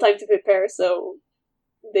had no time to prepare, so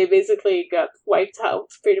they basically got wiped out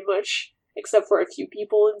pretty much, except for a few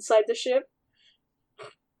people inside the ship.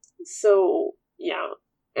 So, yeah.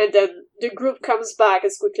 And then the group comes back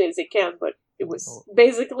as quickly as they can, but it was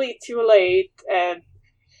basically too late, and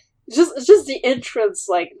just the entrance,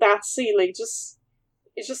 like, that scene, like,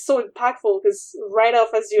 it's just so impactful, because right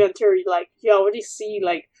off as you enter, like, you already see,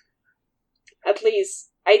 like, at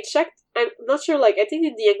least, I checked, I'm not sure, like, I think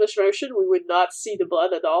in the English version we would not see the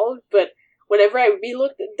blood at all, but whenever I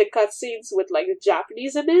re-looked at the cutscenes with, like, the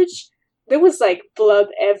Japanese image, there was, like, blood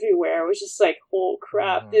everywhere. It was just like, oh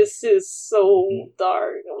crap, this is so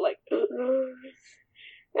dark. I'm like,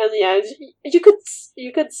 and yeah, you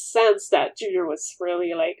could sense that Junior was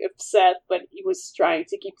really, like, upset, but he was trying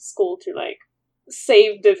to keep school to, like,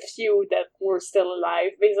 save the few that were still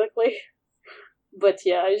alive, basically. But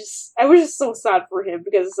yeah, I was just so sad for him,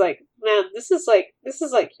 because it's like, man, this is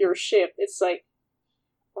like your ship. It's like,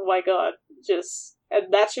 oh my god,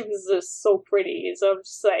 and that ship is just so pretty. So I'm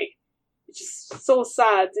just like, it's just so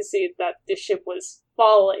sad to see that the ship was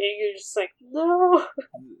falling. You're just like, no.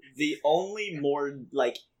 The only more,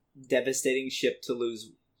 like, devastating ship to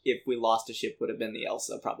lose if we lost a ship would have been the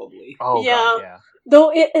Elsa, probably. Oh, yeah. God, yeah.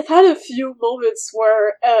 Though it had a few moments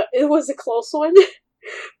where it was a close one.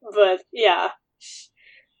 But yeah.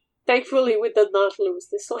 Thankfully we did not lose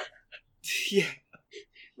this one. Yeah.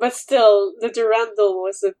 But still, the Durandal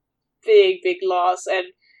was a big, big loss,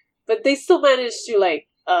 but they still managed to, like,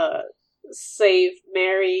 save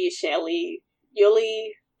Mary, Shelley,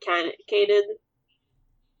 Yuli, Kanan.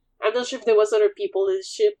 I'm not sure if there was other people in the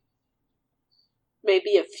ship.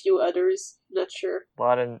 Maybe a few others. Not sure. A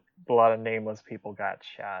lot of nameless people got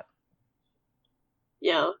shot.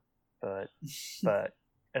 Yeah. But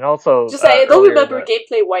and also, just I don't remember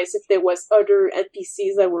gameplay wise if there was other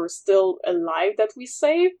NPCs that were still alive that we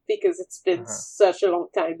saved, because it's been such a long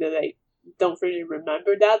time that I don't really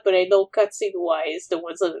remember that. But I know cutscene wise, the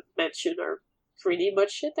ones that I mentioned are pretty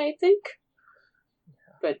much it, I think.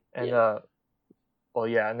 But well,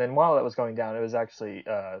 yeah, and then while that was going down, it was actually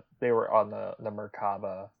they were on the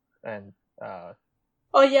Merkaba, and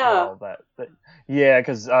oh yeah, all that. Yeah,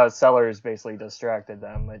 because Sellers basically distracted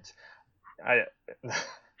them.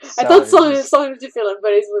 I thought something to film,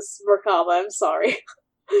 but it was Merkaba. I'm sorry.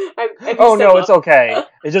 Oh no, it's okay.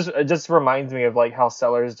 It just reminds me of, like, how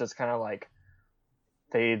Sellers just kind of, like,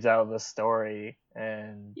 fades out of the story,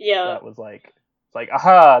 and that was like,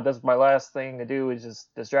 aha, that's my last thing to do is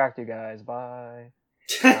just distract you guys. Bye.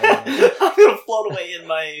 I'm gonna float away in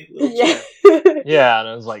my wheelchair. Yeah, and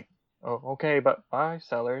I was like, oh, okay, but bye,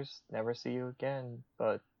 Sellers. Never see you again.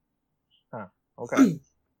 But, okay.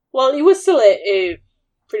 Well, it was still a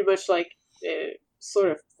pretty much like a sort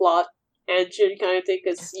of plot engine kind of thing,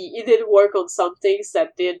 because he did work on some things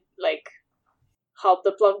that did, like, help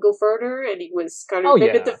the plot go further, and he was kind of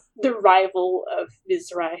maybe the rival of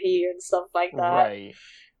Mizrahi and stuff like that. Right.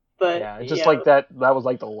 But yeah, just like that was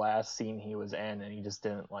like the last scene he was in, and he just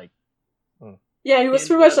didn't, like... Yeah, he was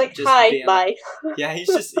pretty much like, hi, bye. Yeah, he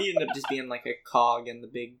ended up just being like a cog in the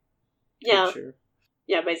big picture.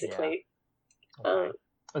 Yeah, basically. Yeah. Okay.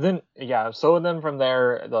 And then, so then from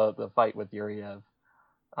there, the fight with Yuriev,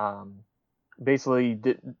 basically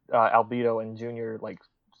Albedo and Junior, like,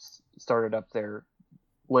 started up their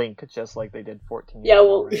link just like they did 14 years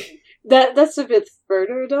ago. That's a bit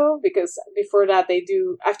further though, because before that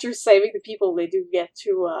after saving the people, they do get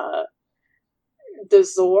to the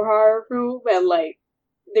Zohar room, and, like,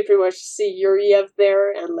 they pretty much see Yuriev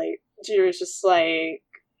there, and, like, Junior's just like,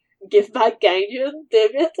 give back Ganyan,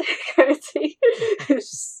 damn it, kind of thing.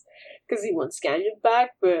 Because he wants Ganyan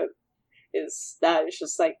back, but his dad is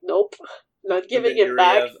just like, nope, not giving it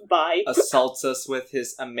back, bye. Assaults us with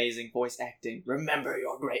his amazing voice acting. Remember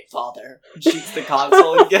your great father. Shoots the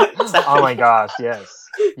console and gets out. Oh my gosh, yes.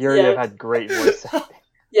 Yuriev had great voice acting.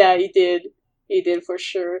 Yeah, he did. He did for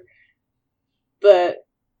sure. But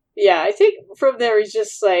yeah, I think from there he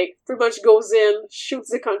just, like, pretty much goes in, shoots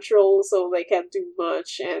the control so they can't do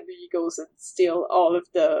much, and he goes and steal all of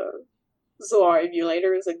the Zohar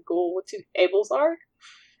emulators and go to Abel's Ark.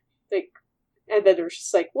 Like, and then they're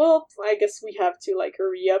just like, well, I guess we have to, like,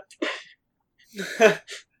 hurry up.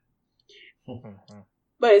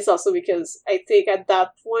 But it's also because I think at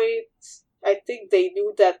that point, I think they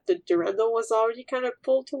knew that the Durandal was already kind of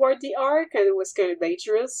pulled toward the Ark, and it was kind of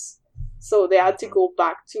dangerous. So they had to go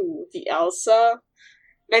back to the Elsa.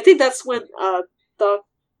 And I think that's when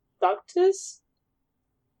Doctus?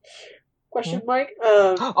 Question mark?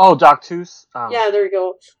 Doctus? Yeah, there you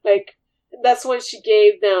go. Like, that's when she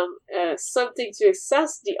gave them something to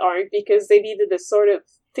access the Ark, because they needed a sort of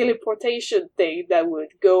teleportation thing that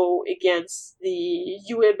would go against the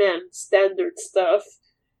UMN standard stuff.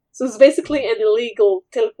 So it's basically an illegal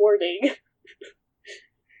teleporting.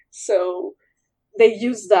 So they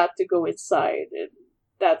use that to go inside, and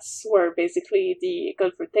that's where basically the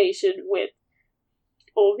confrontation with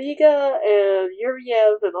Omega and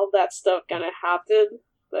Yuriev and all that stuff kind of happened.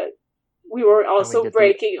 But we were also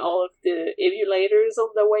breaking all of the emulators on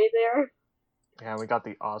the way there. Yeah, we got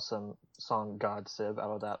the awesome song God Sib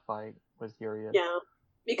out of that fight with Yuriev. Yeah,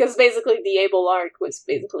 because basically the Able Arc was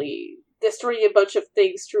basically destroying a bunch of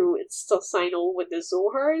things through its signal with the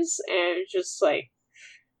Zohars, and just like,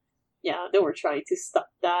 yeah, they were trying to stop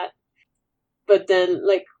that. But then,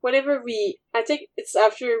 like, whenever I think it's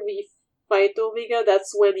after we fight Omega,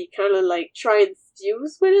 that's when he kind of like try and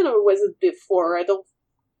fuse with it, or was it before? I don't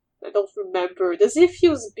remember. Does he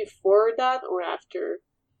fuse before that or after?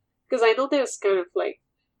 Because I know there's kind of like,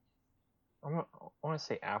 I want to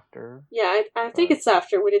say after. Yeah, I think it's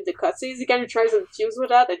after, within the cutscenes. He kind of tries to fuse with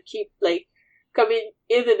that and keep like coming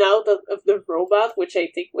in and out of the robot, which I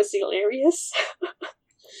think was hilarious.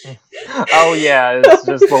 Oh yeah, it's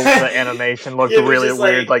just the animation looked really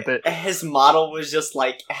weird. Like his model was just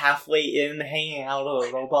like halfway in, hanging out of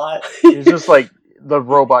the robot. It's just like the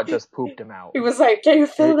robot just pooped him out. He was like, "Can you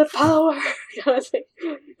feel the power?" kind of thing.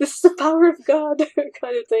 This is the power of God,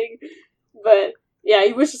 kind of thing. But yeah,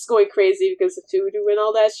 he was just going crazy because of Voodoo and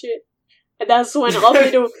all that shit. And that's when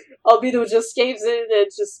Albedo just caves in and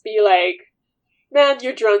just be like, "Man,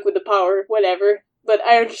 you're drunk with the power, whatever." But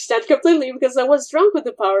I understand completely because I was drunk with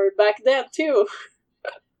the power back then too.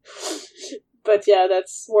 But yeah,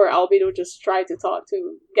 that's where Albedo just tried to talk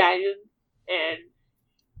to Gaiden, and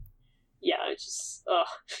yeah, it's just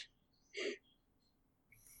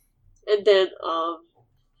And then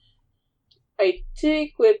I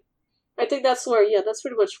think that's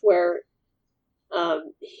pretty much where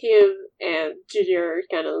him and Junior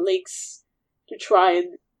kind of links to try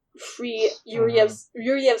and free Yuriev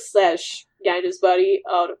 / Gaiden's body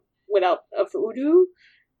out of Voodoo,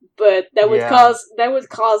 but that would cause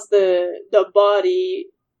the body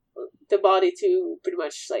to pretty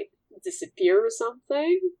much like disappear or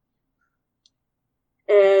something.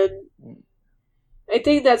 And I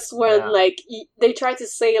think that's when like they try to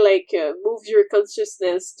say like move your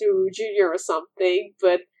consciousness to Junior or something,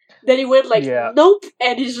 but then he went like nope,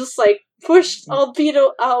 and he just like pushed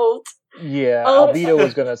Albedo out. Yeah, Albedo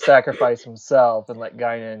was gonna sacrifice himself and let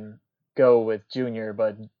Gaiden go with Junior,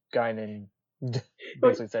 but Gaiden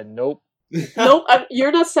basically said nope. Nope,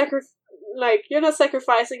 you're not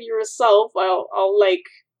sacrificing yourself. I'll like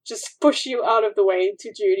just push you out of the way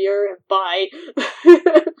into Junior and bye.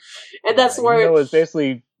 And that's where it was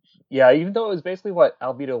basically even though it was basically what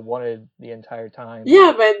Albedo wanted the entire time.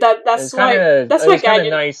 Yeah, but that's why Gaiden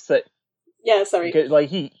nice that sorry. Like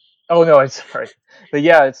he oh no, I'm sorry. But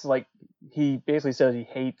yeah, it's like he basically says he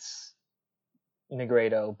hates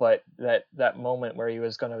Negredo, but that moment where he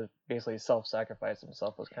was going to basically self-sacrifice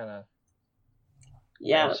himself was kind of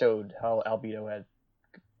showed how Albedo had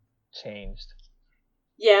changed.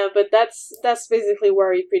 Yeah, but that's basically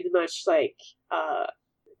where he pretty much like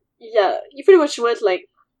you pretty much went like,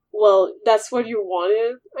 well, that's what you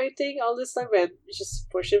wanted, I think, all this time, and just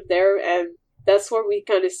push him there, and that's where we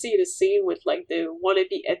kind of see the scene with like the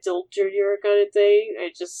wannabe adult Junior kind of thing.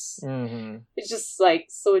 It's just like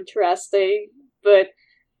so interesting. But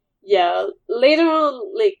yeah, later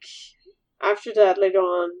on, like after that, like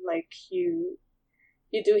you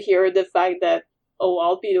do hear the fact that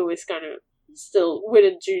Albedo is kind of still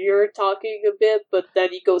with Junior talking a bit, but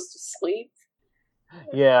then he goes to sleep.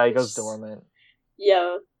 Yeah, he goes dormant.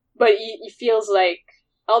 Yeah, but he feels like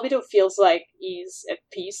Albedo feels like he's at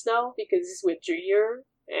peace now because he's with Junior,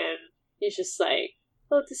 and he's just like,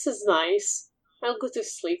 oh, this is nice. I'll go to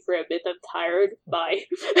sleep for a bit. I'm tired. Bye.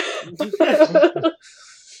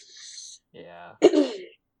 Yeah.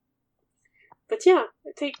 But yeah,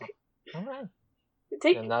 I think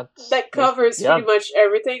that covers pretty much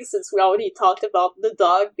everything, since we already talked about the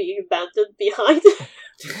dog being abandoned behind.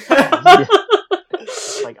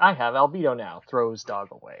 Like, I have Albedo now. Throws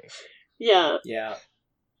dog away. Yeah. Yeah.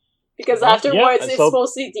 Because afterwards, it's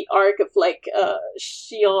mostly the arc of, like,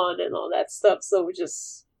 Shion and all that stuff, so it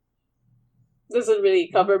just doesn't really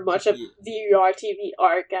cover much of the URTV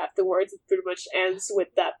arc afterwards. It pretty much ends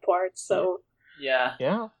with that part, so... Yeah.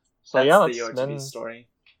 Yeah. So, that's the URTV story.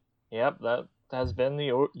 Yep, that has been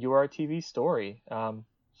the URTV story.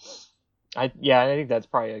 I think that's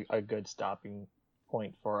probably a good stopping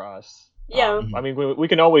point for us. Yeah. I mean, we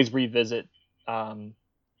can always revisit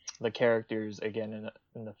the characters again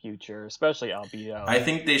in the future, especially Albedo. I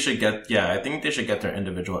think they should get their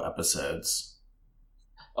individual episodes.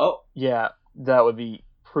 Oh. Yeah, that would be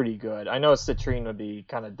pretty good. I know Citrine would be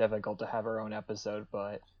kind of difficult to have her own episode,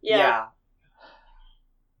 but... Yeah.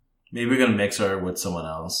 Maybe we're gonna mix her with someone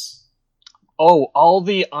else. Oh, all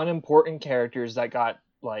the unimportant characters that got,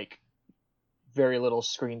 like, very little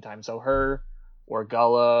screen time. So her,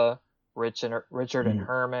 Orgullah, Richard and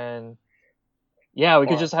Herman. Yeah, we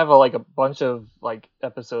could just have a bunch of like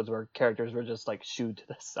episodes where characters were just like shooed to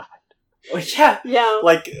the side. Yeah.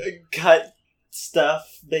 Like cut stuff,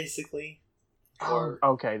 basically.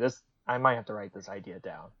 Okay, I might have to write this idea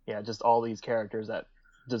down. Yeah, just all these characters that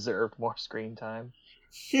deserved more screen time.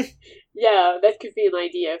 Yeah, that could be an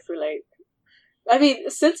idea for like. I mean,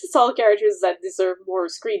 since it's all characters that deserve more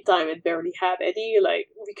screen time and barely have any, like,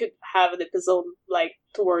 we could have an episode, like,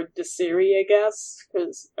 toward the series, I guess,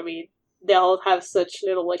 because, I mean, they all have such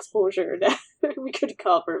little exposure that we could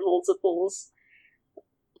cover multiples.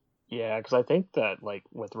 Yeah, because I think that, like,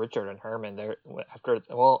 with Richard and Herman, I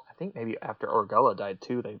think maybe after Orgullah died,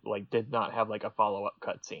 too, they, like, did not have, like, a follow-up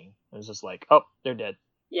cutscene. It was just like, oh, they're dead.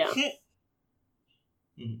 Yeah.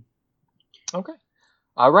 Okay.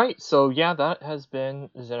 Alright, so yeah, that has been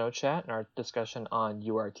XenoChat and our discussion on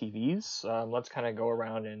URTVs. Let's kind of go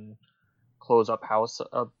around and close up house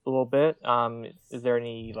a little bit. Is there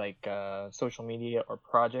any, like, social media or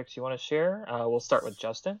projects you want to share? We'll start with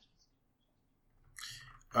Justin.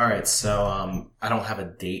 Alright, so I don't have a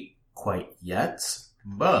date quite yet,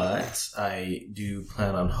 but I do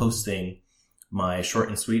plan on hosting my short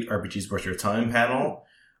and sweet RPGs Worth Your Time panel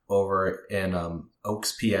over in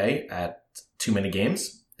Oaks, PA at 2 Minute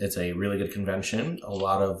Games. It's a really good convention. A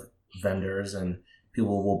lot of vendors and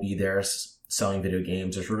people will be there selling video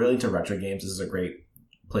games. If you're really into retro games, this is a great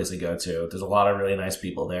place to go to. There's a lot of really nice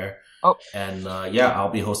people there. Oh. And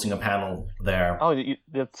I'll be hosting a panel there. Oh,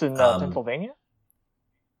 it's in Pennsylvania?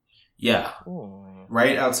 Yeah. Ooh.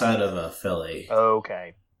 Right outside of Philly.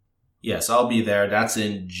 Okay. Yes, I'll be there. That's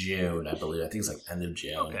in June, I believe. I think it's like end of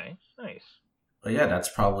June. Okay, nice. But yeah, that's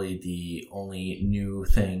probably the only new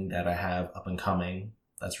thing that I have up and coming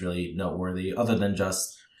that's really noteworthy, other than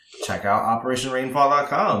just check out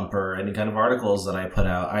OperationRainfall.com for any kind of articles that I put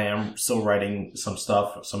out. I am still writing some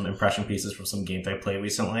stuff, some impression pieces from some games I played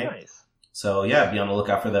recently. Nice. So yeah, be on the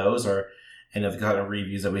lookout for those or any of the kind of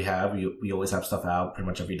reviews that we have. We always have stuff out pretty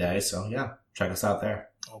much every day. So yeah, check us out there.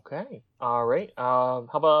 Okay. All right. How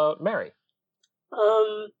about Mary?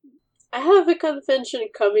 I have a convention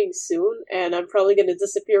coming soon, and I'm probably going to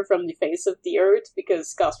disappear from the face of the earth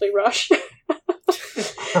because Cosplay Rush.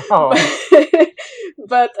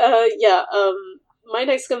 But my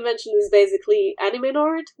next convention is basically Anime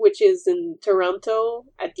Nord, which is in Toronto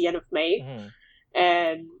at the end of May. Mm-hmm.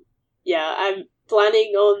 And yeah, I'm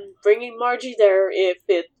planning on bringing Margie there if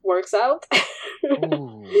it works out.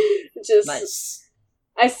 Just nice.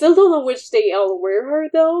 I still don't know which day I'll wear her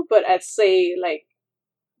though, but I'd say like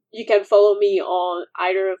you can follow me on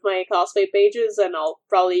either of my cosplay pages and I'll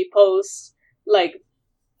probably post like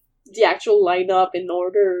the actual lineup in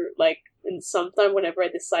order like in sometime whenever I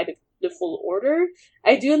decide the full order.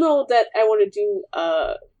 I do know that I want to do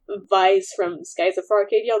Vice from Skies of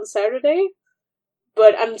Arcadia on Saturday,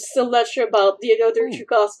 but I'm still not sure about the other two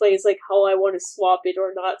cosplays, like how I want to swap it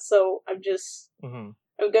or not, so I'm just I'm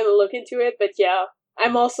gonna look into it, but yeah.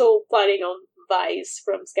 I'm also planning on Vice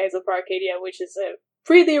from Skies of Arcadia, which is a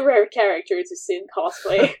pretty rare character to see in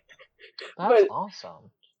cosplay. That's awesome.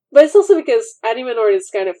 But it's also because Anime Nord is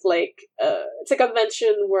kind of like, it's a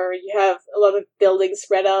convention where you have a lot of buildings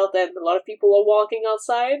spread out and a lot of people are walking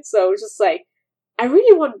outside, so it's just like, I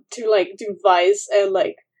really want to like do Vice and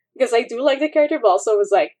like, because I do like the character, but also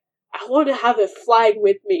was like, I want to have a flag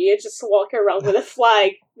with me and just walk around with a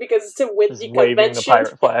flag because it's a windy convention. Waving the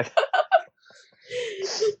pirate flag.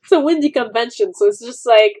 It's a windy convention, so it's just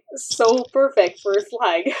like so perfect for a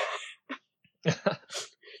flag.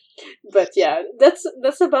 But yeah, that's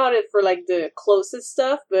about it for like the closest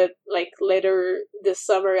stuff. But like later this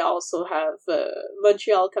summer, I also have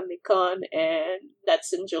Montreal Comic Con, and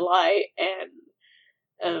that's in July,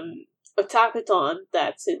 and Otakuton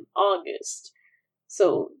that's in August.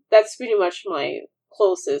 So that's pretty much my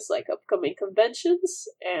closest like upcoming conventions.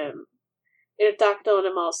 And in Otakuton,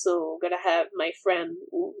 I'm also gonna have my friend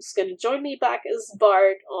who's gonna join me back as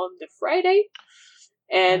Bard on the Friday,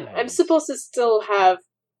 and I'm supposed to still have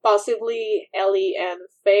possibly Ellie and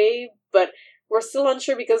Faye, but we're still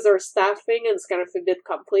unsure because they're staffing and it's kind of a bit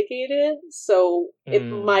complicated, so it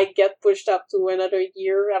might get pushed up to another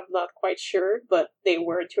year. I'm not quite sure, but they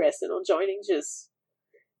were interested in joining, just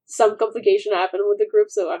some complication happened with the group,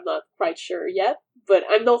 so I'm not quite sure yet. But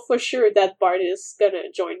I know for sure that Bart is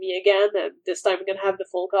gonna join me again, and this time I'm gonna have the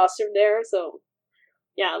full costume there, so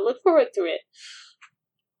yeah, look forward to it.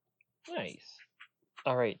 Nice.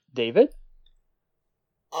 All right, David?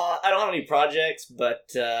 I don't have any projects, but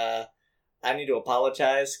I need to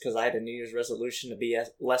apologize because I had a New Year's resolution to be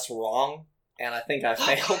less wrong, and I think I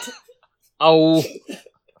failed. Oh.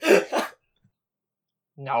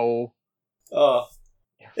 No. Oh.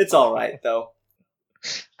 It's alright, though.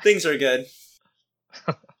 Things are good.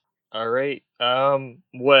 All right.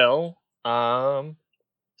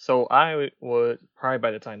 So I would probably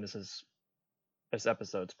by the time this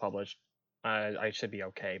episode's published, I should be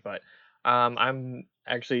okay. But I'm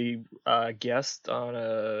actually a guest on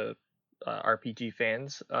a RPG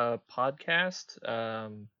Fans podcast.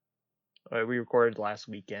 We recorded last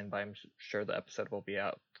weekend, but I'm sure the episode will be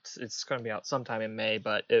out. It's going to be out sometime in May,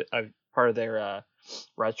 but I'm part of their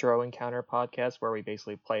Retro Encounter podcast where we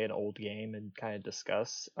basically play an old game and kind of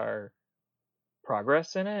discuss our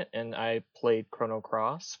progress in it. And I played Chrono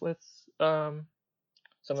Cross with some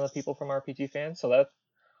of the people from RPG Fans, so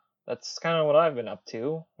that's kind of what I've been up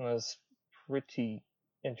to. It was pretty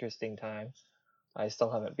interesting time. I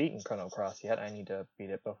still haven't beaten Chrono Cross yet. I need to beat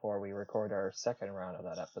it before we record our second round of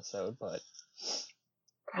that episode, but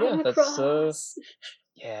Chrono yeah, Cross.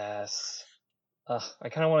 Yes. I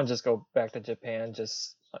kind of want to just go back to Japan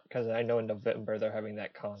just because I know in November they're having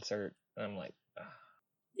that concert. And I'm like,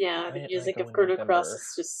 Yeah, why the didn't I music go of in Chrono Cross November?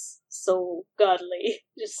 is just so godly.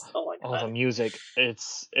 Just oh my Oh, the god. music!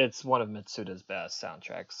 It's one of Mitsuda's best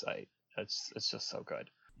soundtracks. It's just so good.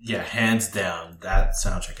 Yeah, hands down, that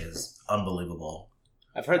soundtrack is unbelievable.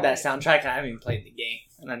 I've heard that soundtrack and I haven't even played the game,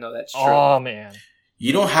 and I know that's true. Oh man,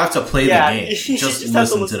 You don't have to play the game; you just have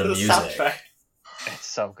to listen to the music. soundtrack. it's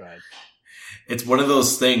so good. It's one of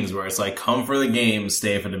those things where it's like, come for the game,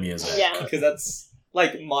 stay for the music. Yeah. Because that's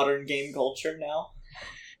like modern game culture now.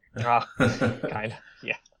 Kind of,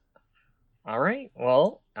 yeah. All right.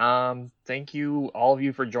 Well, thank you all of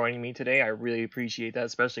you for joining me today. I really appreciate that,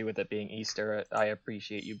 especially with it being Easter. I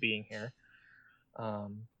appreciate you being here.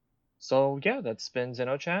 So yeah, that's been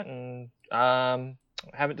XenoChat, and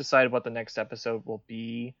haven't decided what the next episode will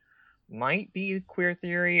be. Might be Queer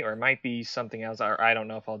Theory, or might be something else. Or I don't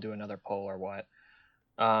know if I'll do another poll or what.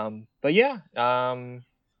 But yeah.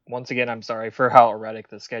 Once again, I'm sorry for how erratic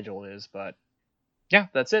the schedule is, but yeah,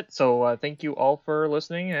 that's it. So thank you all for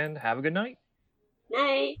listening, and have a good night.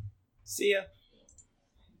 Night. See ya.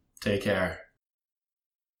 Take care.